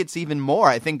 I think it's even more.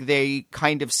 I think they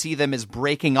kind of see them as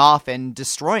breaking off and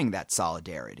destroying that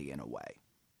solidarity in a way.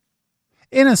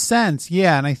 In a sense,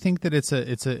 yeah, and I think that it's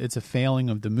a failing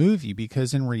of the movie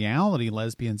because in reality,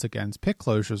 Lesbians Against Pit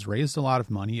Closures raised a lot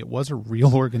of money. It was a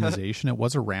real organization. It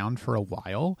was around for a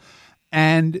while.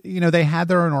 And, they had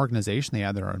their own organization. They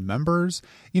had their own members.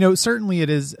 Certainly it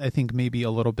is, I think, maybe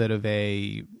a little bit of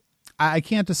I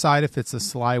can't decide if it's a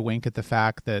sly wink at the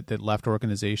fact that left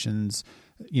organizations,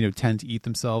 tend to eat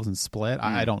themselves and split.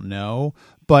 I don't know.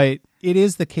 But it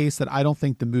is the case that I don't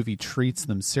think the movie treats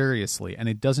them seriously, and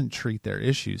it doesn't treat their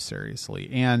issues seriously.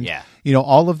 And,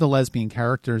 all of the lesbian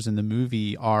characters in the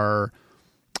movie are,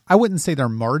 I wouldn't say they're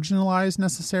marginalized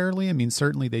necessarily. I mean,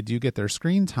 certainly they do get their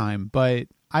screen time, but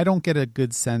I don't get a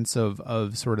good sense of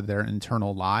sort of their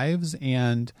internal lives.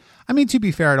 And I mean, to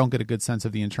be fair, I don't get a good sense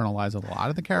of the internal lives of a lot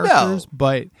of the characters,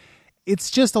 but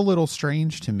it's just a little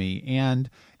strange to me. And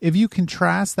if you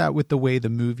contrast that with the way the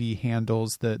movie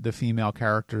handles the female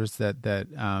characters that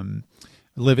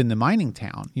live in the mining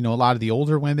town, a lot of the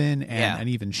older women and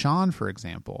even Sean, for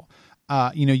example,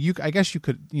 I guess you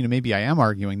could, maybe I am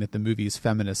arguing that the movie's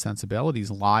feminist sensibilities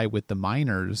lie with the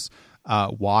miners'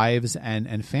 wives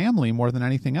and family more than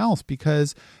anything else,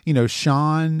 because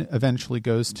Sean eventually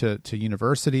goes to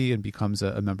university and becomes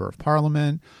a member of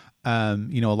parliament. A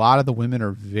lot of the women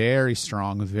are very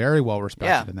strong, very well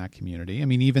respected in that community. I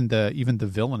mean, even the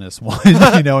villainous one,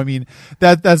 I mean,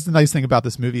 that's the nice thing about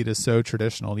this movie. It is so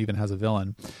traditional. It even has a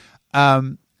villain.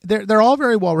 They're all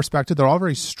very well respected. They're all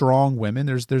very strong women.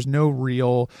 There's no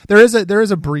real, there is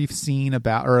a brief scene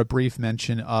about, or a brief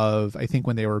mention of, I think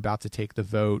when they were about to take the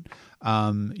vote,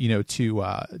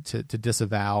 to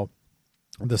disavow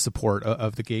the support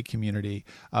of the gay community,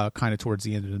 kind of towards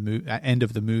the end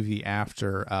of the movie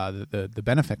after the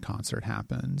benefit concert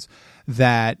happens,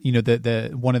 that the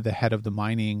one of the head of the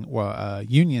mining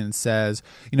union says,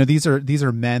 these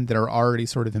are men that are already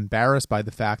sort of embarrassed by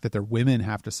the fact that their women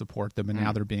have to support them, and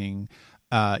now they're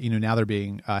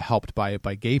being helped by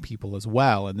gay people as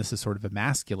well, and this is sort of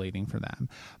emasculating for them.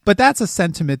 But that's a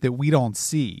sentiment that we don't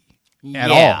see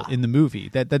at all in the movie.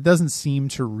 That doesn't seem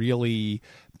to really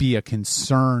be a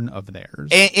concern of theirs.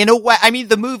 In a way, I mean,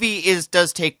 the movie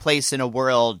does take place in a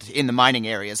world in the mining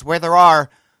areas where there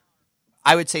are,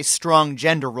 I would say, strong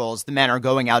gender roles. The men are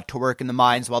going out to work in the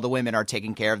mines while the women are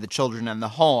taking care of the children and the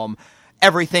home.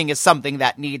 Everything is something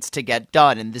that needs to get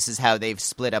done, and this is how they've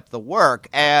split up the work.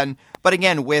 But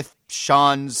again, with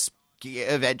Sean's,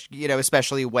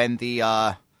 especially when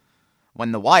the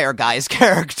Wire guy's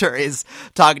character is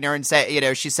talking to her and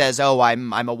she says, "Oh,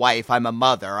 I'm a wife, I'm a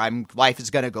mother, life is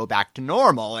going to go back to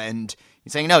normal," and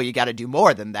he's saying, "No, you got to do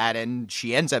more than that," and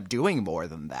she ends up doing more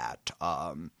than that.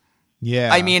 I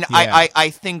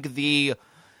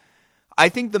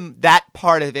think that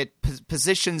part of it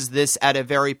positions this at a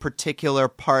very particular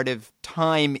part of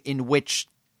time in which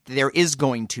there is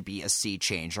going to be a sea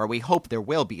change, or we hope there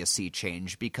will be a sea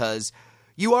change, because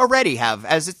you already have,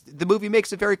 the movie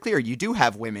makes it very clear, you do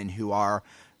have women who are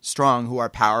strong, who are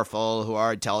powerful, who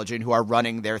are intelligent, who are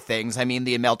running their things. I mean,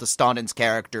 the Imelda Staunton's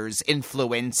character's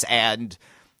influence and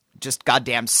just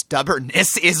goddamn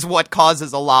stubbornness is what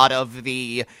causes a lot of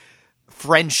the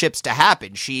friendships to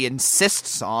happen. She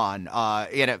insists on,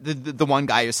 the one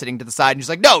guy who's sitting to the side, and she's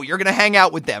like, "No, you're going to hang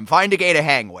out with them. Find a gay to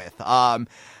hang with." I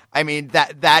mean,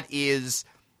 that is,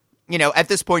 at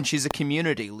this point, she's a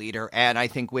community leader, and I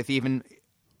think with even,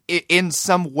 in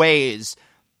some ways,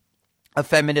 a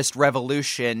feminist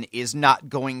revolution is not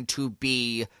going to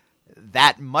be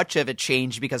that much of a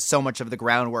change because so much of the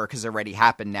groundwork has already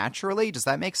happened naturally. Does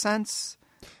that make sense?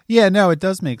 Yeah, no, it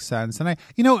does make sense. And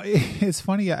it's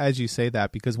funny as you say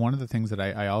that, because one of the things that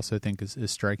I also think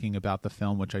is striking about the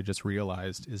film, which I just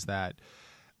realized, is that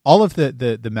all of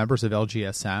the members of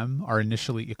LGSM are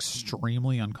initially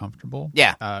extremely uncomfortable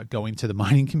going to the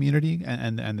mining community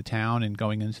and the town, and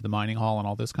going into the mining hall and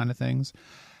all those kind of things.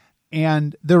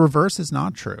 And the reverse is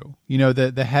not true.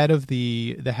 The head of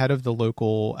the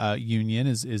local union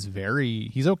is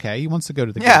he's okay. He wants to go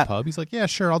to the gay pub. He's like, "Yeah,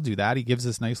 sure, I'll do that." He gives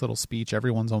this nice little speech.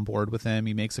 Everyone's on board with him.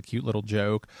 He makes a cute little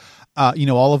joke.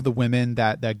 All of the women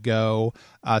that go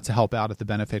to help out at the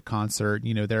benefit concert,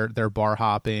 they're bar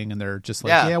hopping, and they're just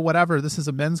like, yeah, whatever. This is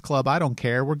a men's club. I don't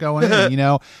care. We're going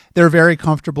in. They're very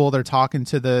comfortable. They're talking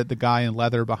to the guy in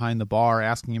leather behind the bar,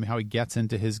 asking him how he gets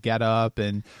into his getup,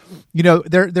 and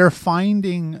they're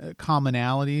finding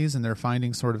commonalities, and they're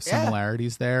finding sort of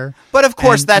similarities there. But of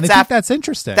course, that's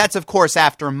interesting. That's of course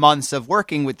after months of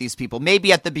working with these people.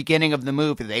 Maybe at the beginning of the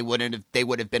movie they would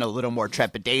have been a little more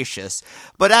trepidatious.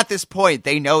 But at this point,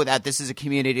 they know that this is a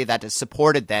community that has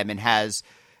supported them and has,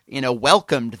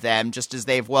 welcomed them just as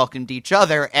they've welcomed each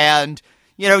other. And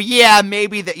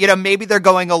maybe they're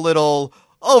going a little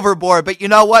overboard, but you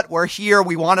know what? We're here.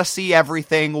 We want to see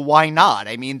everything. Why not?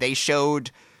 I mean, they showed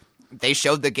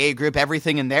the gay group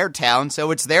everything in their town,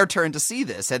 so it's their turn to see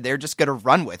this, and they're just going to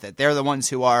run with it. They're the ones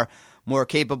who are more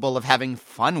capable of having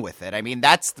fun with it. I mean,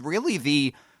 that's really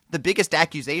the biggest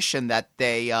accusation that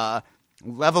they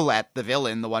level at the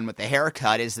villain, the one with the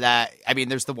haircut, is that, I mean,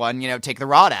 there's the one, take the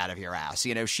rod out of your ass.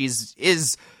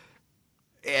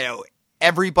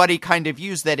 Everybody kind of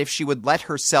views that if she would let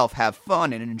herself have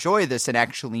fun and enjoy this and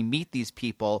actually meet these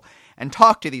people and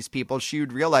talk to these people, she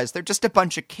would realize they're just a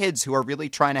bunch of kids who are really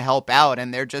trying to help out,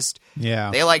 and they're just,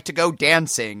 they like to go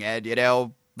dancing and,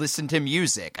 listen to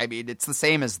music. I mean, it's the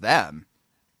same as them.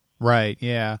 Right,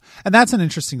 yeah. And that's an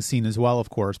interesting scene as well, of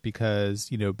course, because,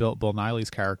 Bill Nighy's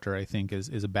character, I think,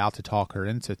 is about to talk her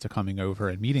into coming over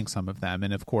and meeting some of them.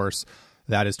 And, of course,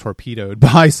 that is torpedoed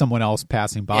by someone else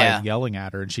passing by and yelling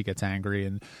at her, and she gets angry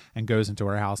and goes into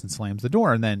her house and slams the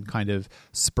door, and then kind of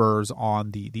spurs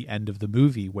on the end of the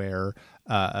movie where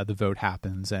the vote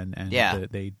happens and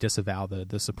they disavow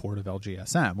the support of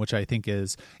LGSM, which I think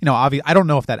is, obvious. I don't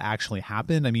know if that actually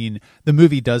happened. I mean, the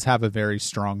movie does have a very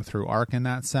strong through arc in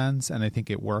that sense, and I think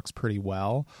it works pretty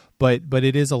well, but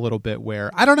it is a little bit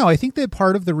where, I don't know, I think that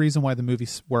part of the reason why the movie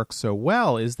works so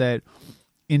well is that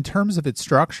in terms of its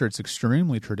structure, it's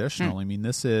extremely traditional. I mean,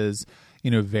 this is,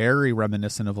 very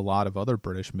reminiscent of a lot of other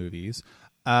British movies.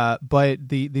 But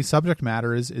the subject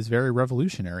matter is very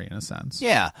revolutionary in a sense.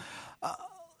 Yeah.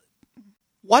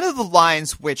 One of the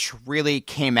lines which really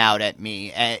came out at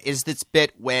me is this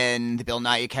bit when the Bill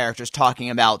Nighy character is talking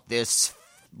about this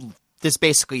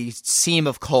basically seam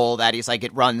of coal that he's like,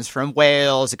 it runs from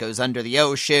Wales, it goes under the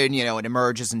ocean, it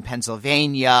emerges in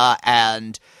Pennsylvania,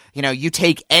 and you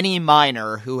take any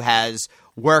miner who has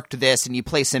worked this and you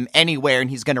place him anywhere and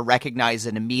he's going to recognize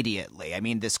it immediately. I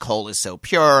mean, this coal is so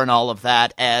pure and all of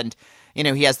that. And,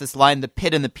 he has this line, the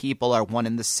pit and the people are one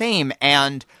and the same.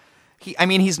 And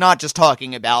he's not just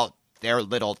talking about their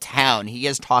little town. He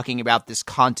is talking about this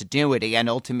continuity and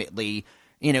ultimately,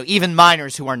 even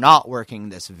miners who are not working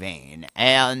this vein.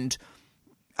 And,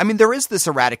 there is this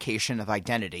eradication of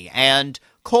identity. And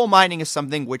coal mining is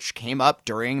something which came up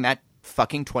during that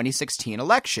fucking 2016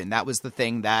 election. That was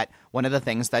one of the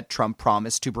things that Trump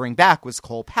promised to bring back was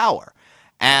coal power.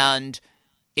 And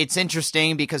it's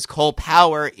interesting because coal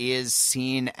power is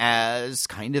seen as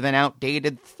kind of an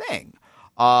outdated thing.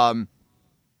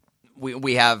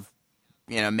 We have,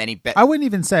 many... I wouldn't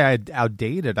even say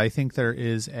outdated. I think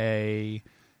there's a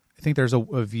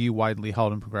view widely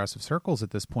held in progressive circles at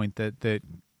this point that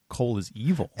coal is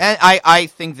evil. And I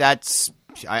think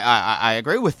I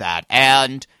agree with that.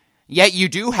 And yet you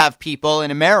do have people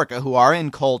in America who are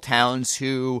in coal towns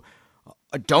who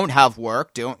don't have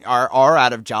work, are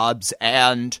out of jobs,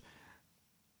 and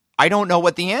I don't know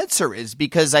what the answer is,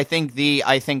 because I think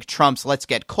Trump's "let's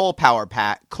get coal power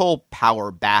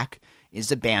back" is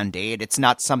a Band-Aid. It's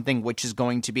not something which is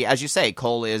going to be, as you say,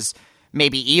 coal is,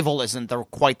 maybe evil isn't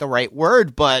quite the right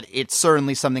word, but it's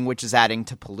certainly something which is adding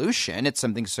to pollution. It's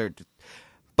something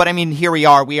But here we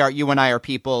are, you and I are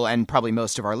people, and probably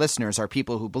most of our listeners are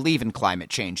people who believe in climate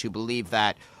change, who believe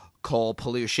that coal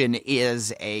pollution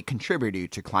is a contributor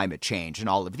to climate change and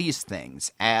all of these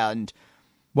things. And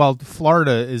well,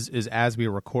 Florida is as we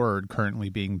record, currently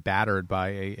being battered by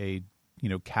a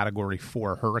Category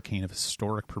 4 hurricane of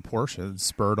historic proportions,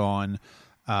 spurred on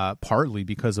partly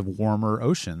because of warmer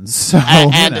oceans. So,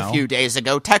 and a few days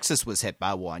ago, Texas was hit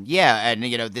by one. Yeah, and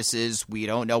we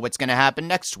don't know what's going to happen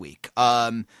next week.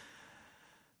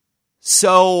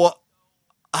 So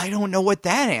I don't know what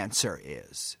that answer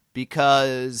is,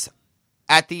 because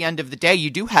at the end of the day, you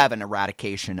do have an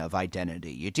eradication of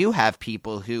identity. You do have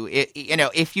people who,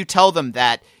 if you tell them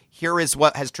that here is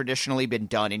what has traditionally been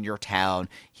done in your town,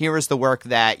 here is the work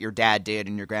that your dad did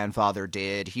and your grandfather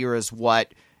did, here is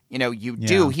what you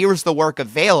do. Here's the work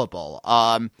available.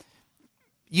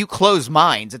 You close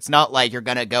minds. It's not like you're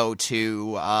going to go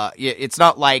to, it's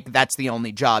not like that's the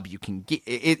only job you can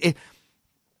get.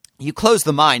 You close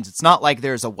the minds. It's not like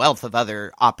there's a wealth of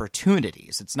other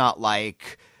opportunities. It's not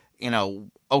like,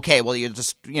 okay, well, you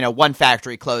just, one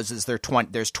factory closes,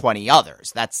 there's 20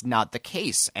 others. That's not the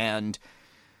case. And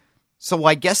so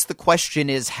I guess the question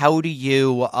is, how do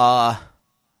you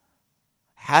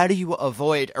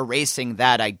avoid erasing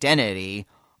that identity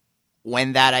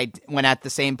when at the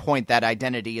same point that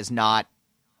identity is not,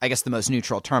 I guess the most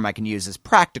neutral term I can use is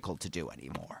practical to do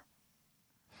anymore?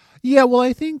 Yeah, well,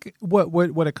 I think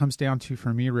what it comes down to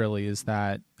for me really is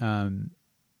that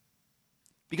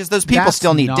because those people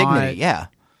still need dignity. Yeah,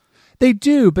 they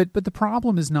do, but the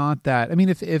problem is not that. I mean,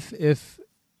 if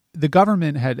the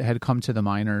government had come to the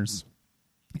miners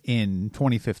in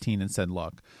 2015 and said,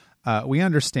 look, we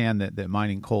understand that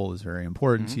mining coal is very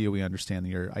important to you. We understand that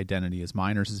your identity as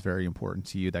miners is very important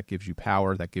to you. That gives you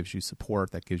power, that gives you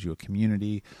support, that gives you a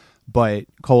community. But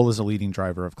coal is a leading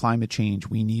driver of climate change.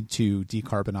 We need to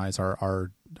decarbonize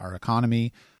our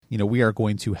economy. We are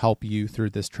going to help you through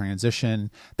this transition.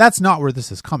 That's not where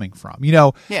this is coming from.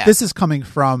 This is coming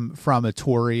from a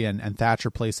Tory and Thatcher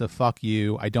place of fuck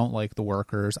you. I don't like the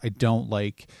workers. I don't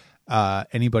like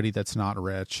anybody that's not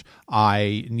rich.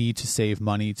 I need to save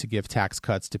money to give tax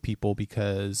cuts to people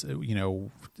because,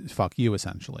 fuck you,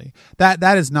 essentially.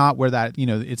 That is not where that,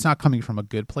 it's not coming from a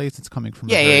good place. It's coming from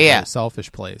a very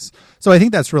selfish place. So I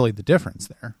think that's really the difference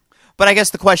there. But I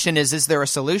guess the question is there a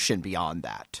solution beyond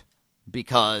that?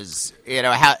 Because,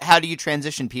 how do you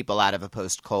transition people out of a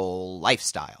post-coal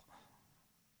lifestyle?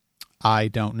 I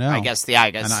don't know. I guess if we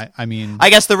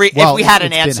had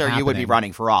an answer, you would be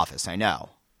running for office. I know.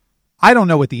 I don't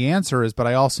know what the answer is, but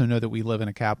I also know that we live in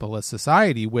a capitalist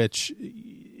society, which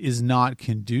is not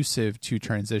conducive to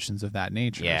transitions of that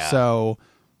nature. Yeah. So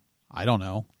I don't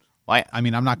know. Why? I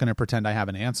mean, I'm not going to pretend I have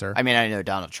an answer. I mean, I know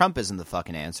Donald Trump isn't the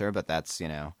fucking answer, but that's,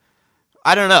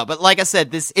 I don't know. But like I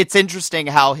said, it's interesting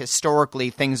how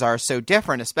historically things are so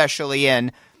different, especially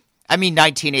in,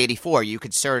 1984. You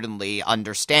could certainly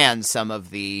understand some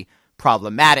of the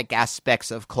problematic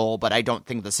aspects of coal, but I don't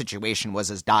think the situation was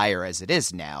as dire as it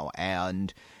is now.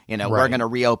 And, we're going to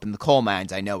reopen the coal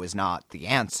mines, I know is not the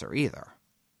answer either.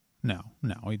 No,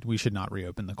 we should not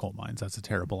reopen the coal mines. That's a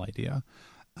terrible idea.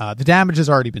 The damage has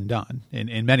already been done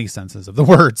in many senses of the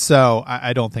word, so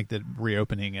I don't think that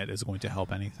reopening it is going to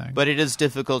help anything. But it is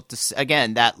difficult to,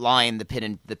 again, that line, the pit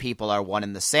and the people are one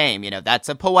and the same. That's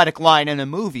a poetic line in a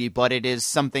movie, but it is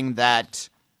something that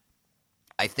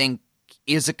I think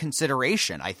is a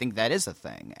consideration. I think that is a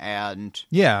thing. And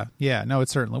yeah, no,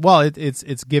 it's certainly, well,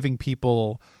 it's giving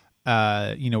people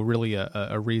really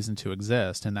a reason to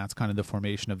exist, and that's kind of the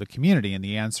formation of the community. And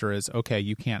the answer is, okay,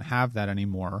 you can't have that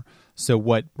anymore. So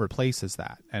what replaces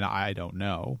that? And I don't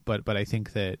know, but I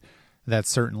think that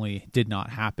certainly did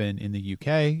not happen in the UK.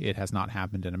 It has not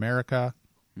happened in America.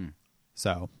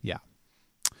 So yeah.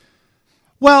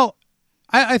 Well,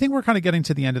 I think we're kind of getting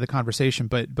to the end of the conversation,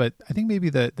 but I think maybe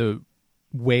the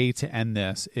way to end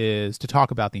this is to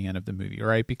talk about the end of the movie,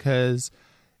 right? Because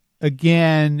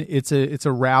again, it's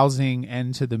a rousing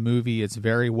end to the movie. It's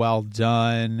very well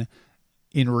done.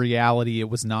 In reality, it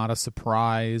was not a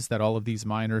surprise that all of these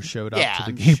miners showed up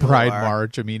to the Gay Pride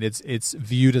March. I mean, it's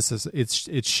viewed as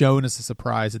it's shown as a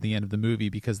surprise at the end of the movie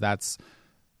because that's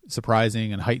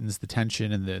surprising and heightens the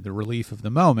tension and the relief of the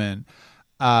moment.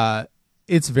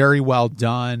 It's very well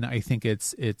done. I think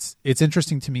it's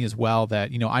interesting to me as well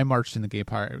that, I marched in the Gay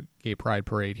Pride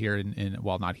Parade here in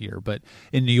well, not here, but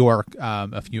in New York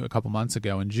a couple months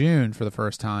ago in June for the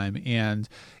first time. And,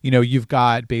 you've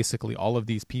got basically all of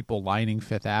these people lining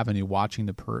Fifth Avenue watching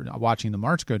the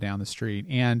march go down the street.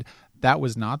 And that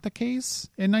was not the case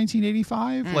in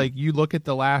 1985. Like, you look at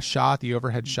the last shot, the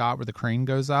overhead shot where the crane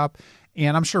goes up,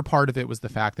 and I'm sure part of it was the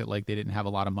fact that, like, they didn't have a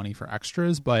lot of money for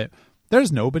extras, but there's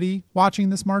nobody watching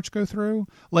this march go through.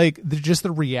 Like, just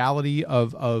the reality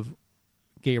of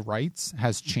gay rights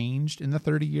has changed in the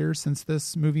 30 years since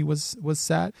this movie was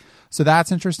set. So that's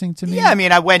interesting to me. Yeah,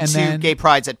 I went to Gay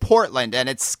Prides at Portland, and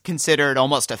it's considered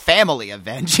almost a family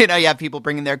event. You have people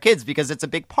bringing their kids because it's a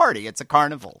big party. It's a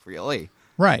carnival, really.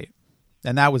 Right.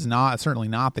 And that was certainly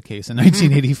not the case in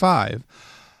 1985.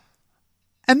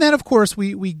 And then, of course,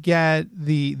 we get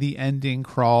the ending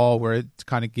crawl where it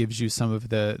kind of gives you some of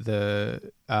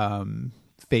the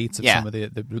fates of some of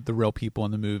the real people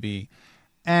in the movie.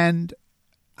 And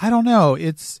I don't know,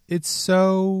 it's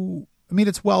so,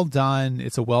 it's well done.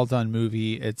 It's a well done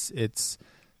movie. It's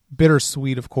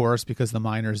bittersweet, of course, because the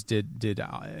miners did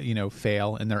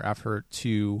fail in their effort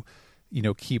to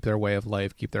keep their way of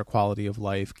life, keep their quality of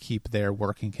life, keep their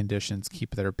working conditions,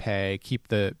 keep their pay, keep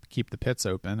the pits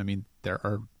open. There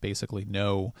are basically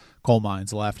no coal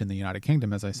mines left in the United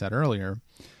Kingdom, as I said earlier.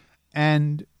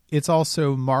 And it's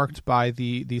also marked by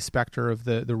the specter of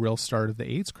the real start of the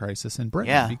AIDS crisis in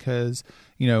Britain because,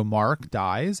 Mark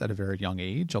dies at a very young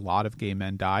age. A lot of gay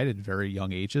men died at very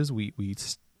young ages.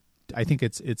 I think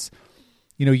it's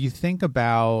you think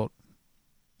about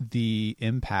the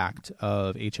impact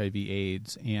of HIV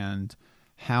AIDS and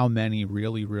how many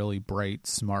really, really bright,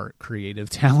 smart,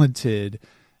 creative, talented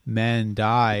men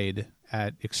died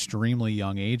at extremely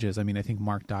young ages. I think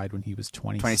Mark died when he was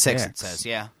 26. 26, it says,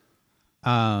 yeah.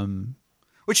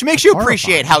 Which makes you horrifying.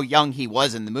 appreciate how young he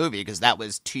was in the movie, because that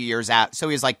was 2 years out. So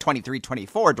he was like 23,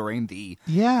 24 during the...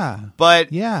 Yeah.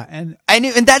 But... Yeah, and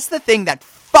that's the thing that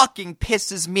fucking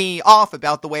pisses me off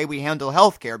about the way we handle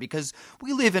healthcare, because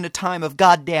we live in a time of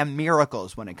goddamn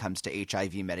miracles when it comes to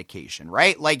HIV medication,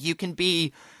 right? Like, you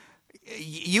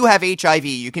have HIV,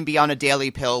 you can be on a daily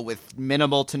pill with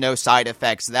minimal to no side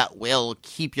effects that will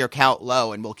keep your count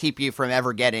low and will keep you from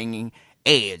ever getting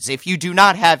AIDS. If you do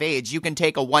not have AIDS, you can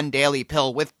take a one daily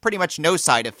pill with pretty much no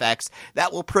side effects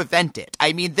that will prevent it.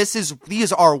 I mean,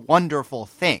 these are wonderful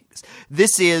things.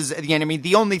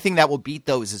 The only thing that will beat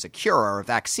those is a cure or a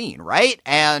vaccine, right?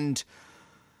 And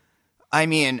I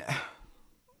mean,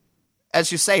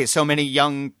 as you say, so many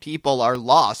young people are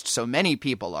lost. So many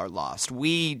people are lost.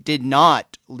 We did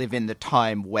not live in the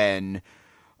time when,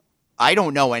 I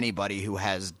don't know anybody who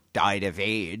has died of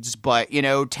AIDS, but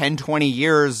 10, 20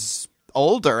 years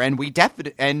older, and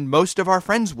and most of our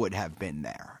friends would have been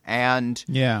there. And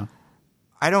yeah,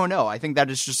 I don't know. I think that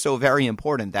is just so very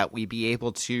important that we be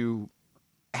able to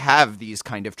have these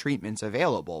kind of treatments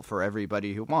available for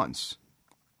everybody who wants.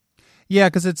 Yeah,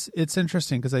 because it's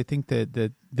interesting, because I think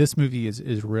that this movie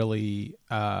is really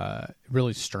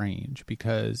really strange,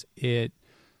 because it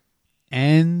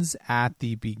ends at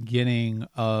the beginning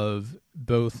of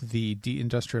both the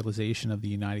deindustrialization of the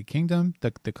United Kingdom,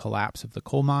 the collapse of the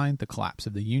coal mine, the collapse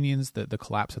of the unions, the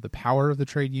collapse of the power of the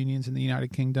trade unions in the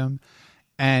United Kingdom.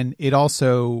 And it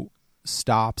also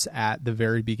stops at the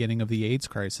very beginning of the AIDS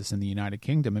crisis in the United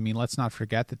Kingdom. I mean, let's not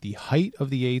forget that the height of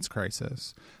the AIDS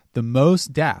crisis, the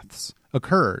most deaths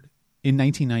occurred in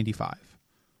 1995.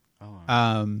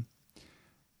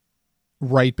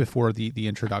 Right before the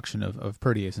introduction of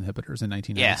protease inhibitors in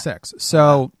 1996. Yeah.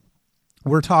 So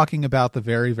we're talking about the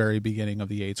very, very beginning of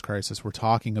the AIDS crisis. We're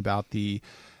talking about the,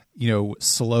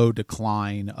 slow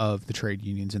decline of the trade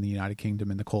unions in the United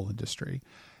Kingdom and the coal industry.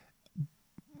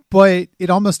 But it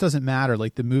almost doesn't matter.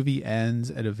 Like, the movie ends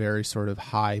at a very sort of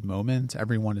high moment.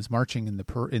 Everyone is marching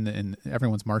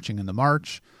everyone's marching in the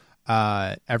march.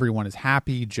 Everyone is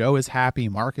happy. Joe is happy.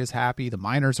 Mark is happy. The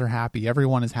miners are happy.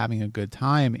 Everyone is having a good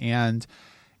time. And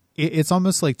it's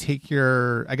almost like take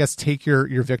your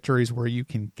victories where you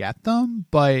can get them.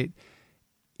 But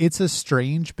it's a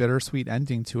strange, bittersweet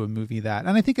ending to a movie and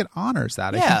I think it honors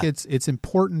that. Yeah. I think it's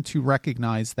important to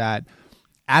recognize that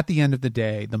at the end of the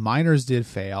day, the miners did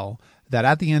fail. That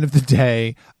at the end of the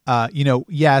day,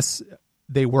 yes,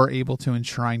 they were able to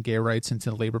enshrine gay rights into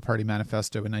the Labor Party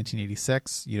manifesto in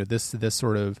 1986. This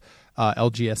sort of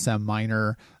LGSM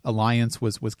minor alliance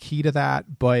was key to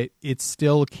that, but it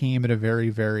still came at a very,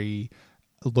 very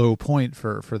low point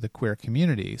for the queer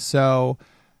community. So,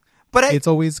 it's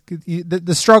always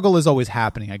the struggle is always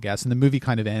happening, I guess, and the movie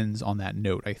kind of ends on that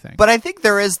note, I think. But I think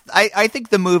I think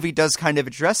the movie does kind of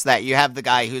address that. You have the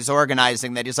guy who's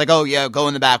organizing that. He's like, oh yeah, go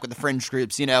in the back with the fringe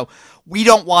groups. We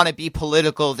don't want to be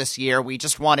political this year. We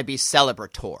just want to be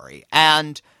celebratory.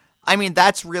 And I mean,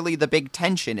 that's really the big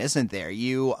tension, isn't there?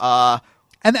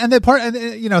 And the part,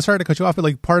 sorry to cut you off, but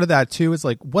like part of that too is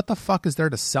like, what the fuck is there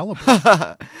to celebrate?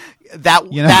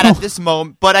 that at this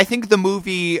moment. But I think the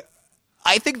movie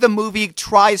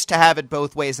tries to have it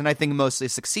both ways, and I think mostly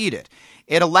succeeded.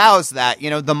 It allows that,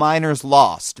 the miners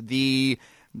lost.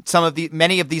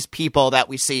 Many of these people that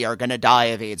we see are going to die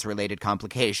of AIDS-related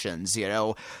complications.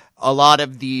 A lot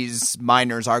of these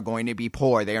miners are going to be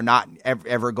poor. They are not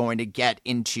ever going to get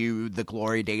into the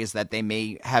glory days that they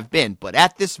may have been. But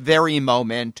at this very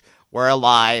moment, we're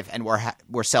alive and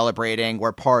we're celebrating,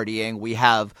 we're partying, we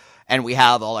have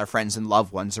all our friends and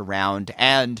loved ones around.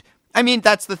 And I mean,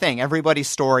 that's the thing. Everybody's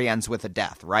story ends with a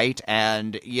death, right?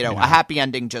 And, a happy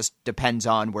ending just depends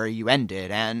on where you end it.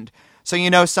 And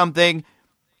so, something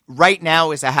right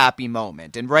now is a happy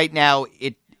moment. And right now,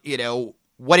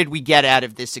 what did we get out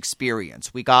of this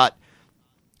experience? We got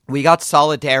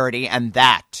solidarity, and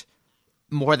that,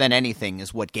 more than anything,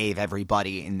 is what gave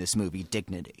everybody in this movie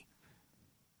dignity.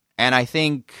 And I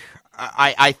think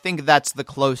that's the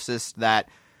closest that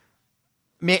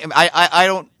I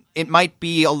don't. It might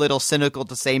be a little cynical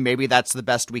to say maybe that's the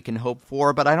best we can hope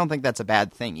for, but I don't think that's a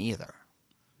bad thing either.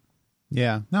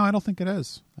 Yeah, no, I don't think it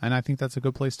is. And I think that's a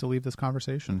good place to leave this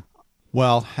conversation.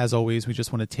 Well, as always, we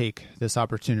just want to take this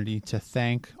opportunity to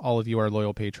thank all of you, our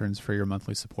loyal patrons, for your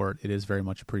monthly support. It is very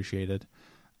much appreciated.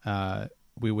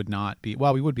 We would be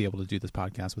able to do this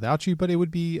podcast without you, but it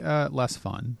would be less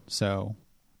fun. So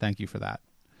thank you for that.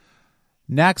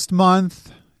 Next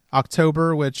month,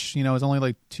 October, which, is only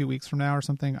like 2 weeks from now or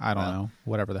something. I don't know.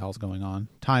 Whatever the hell's going on.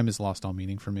 Time has lost all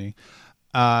meaning for me.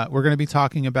 We're going to be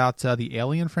talking about the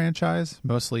Alien franchise,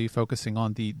 mostly focusing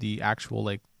on the actual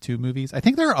like 2 movies. I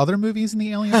think there are other movies in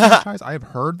the Alien franchise. I have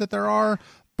heard that there are,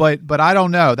 but I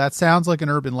don't know. That sounds like an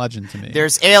urban legend to me.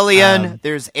 There's Alien,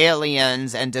 there's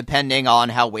Aliens, and depending on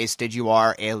how wasted you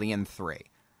are, Alien 3.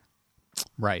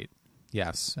 Right.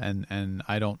 Yes. And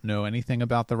I don't know anything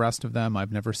about the rest of them.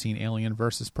 I've never seen Alien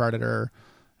versus Predator.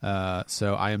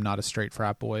 So I am not a straight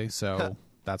frat boy. So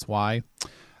that's why.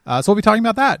 So we'll be talking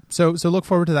about that. So look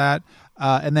forward to that.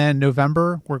 And then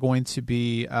November, we're going to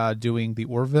be doing the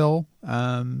Orville,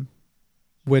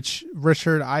 which,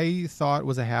 Richard, I thought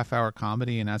was a half-hour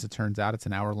comedy, and as it turns out, it's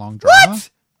an hour-long drama. What?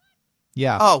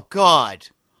 Yeah. Oh, God.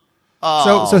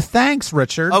 Oh. So thanks,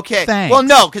 Richard. Okay. Thanks. Well,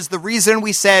 no, because the reason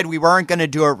we said we weren't going to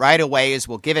do it right away is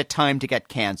we'll give it time to get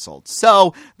canceled.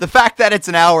 So the fact that it's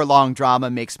an hour-long drama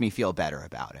makes me feel better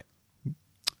about it.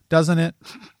 Doesn't it?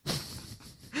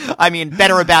 I mean,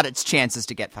 better about its chances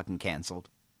to get fucking canceled.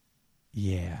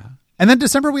 Yeah. And then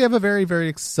December, we have a very, very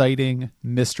exciting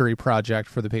mystery project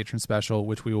for the patron special,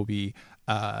 which we will be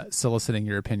soliciting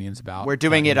your opinions about. We're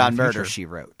doing it on Murder, She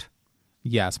Wrote.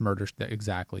 Yes, Murder.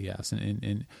 Exactly, yes.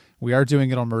 And we are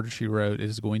doing it on Murder, She Wrote. It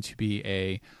is going to be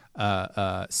a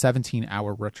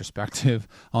 17-hour retrospective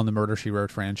on the Murder, She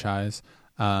Wrote franchise.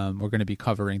 We're going to be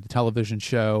covering the television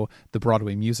show, the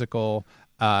Broadway musical,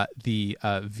 the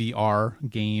VR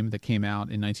game that came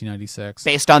out in 1996.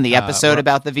 Based on the episode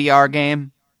about the VR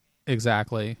game?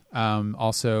 Exactly.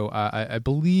 Also, I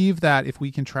believe that if we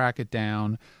can track it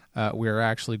down, we're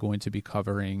actually going to be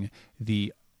covering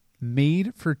the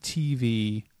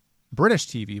made-for-TV, British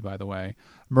TV, by the way,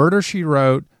 Murder, She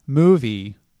Wrote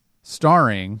movie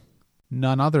starring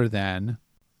none other than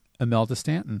Imelda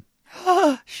Stanton.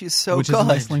 She's so which good. Which is a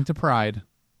nice link to Pride.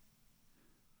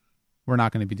 We're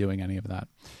not going to be doing any of that.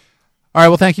 All right,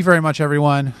 well, thank you very much,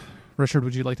 everyone. Richard,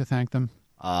 would you like to thank them?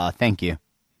 Thank you.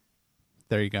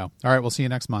 There you go. All right, we'll see you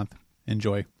next month.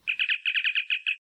 Enjoy.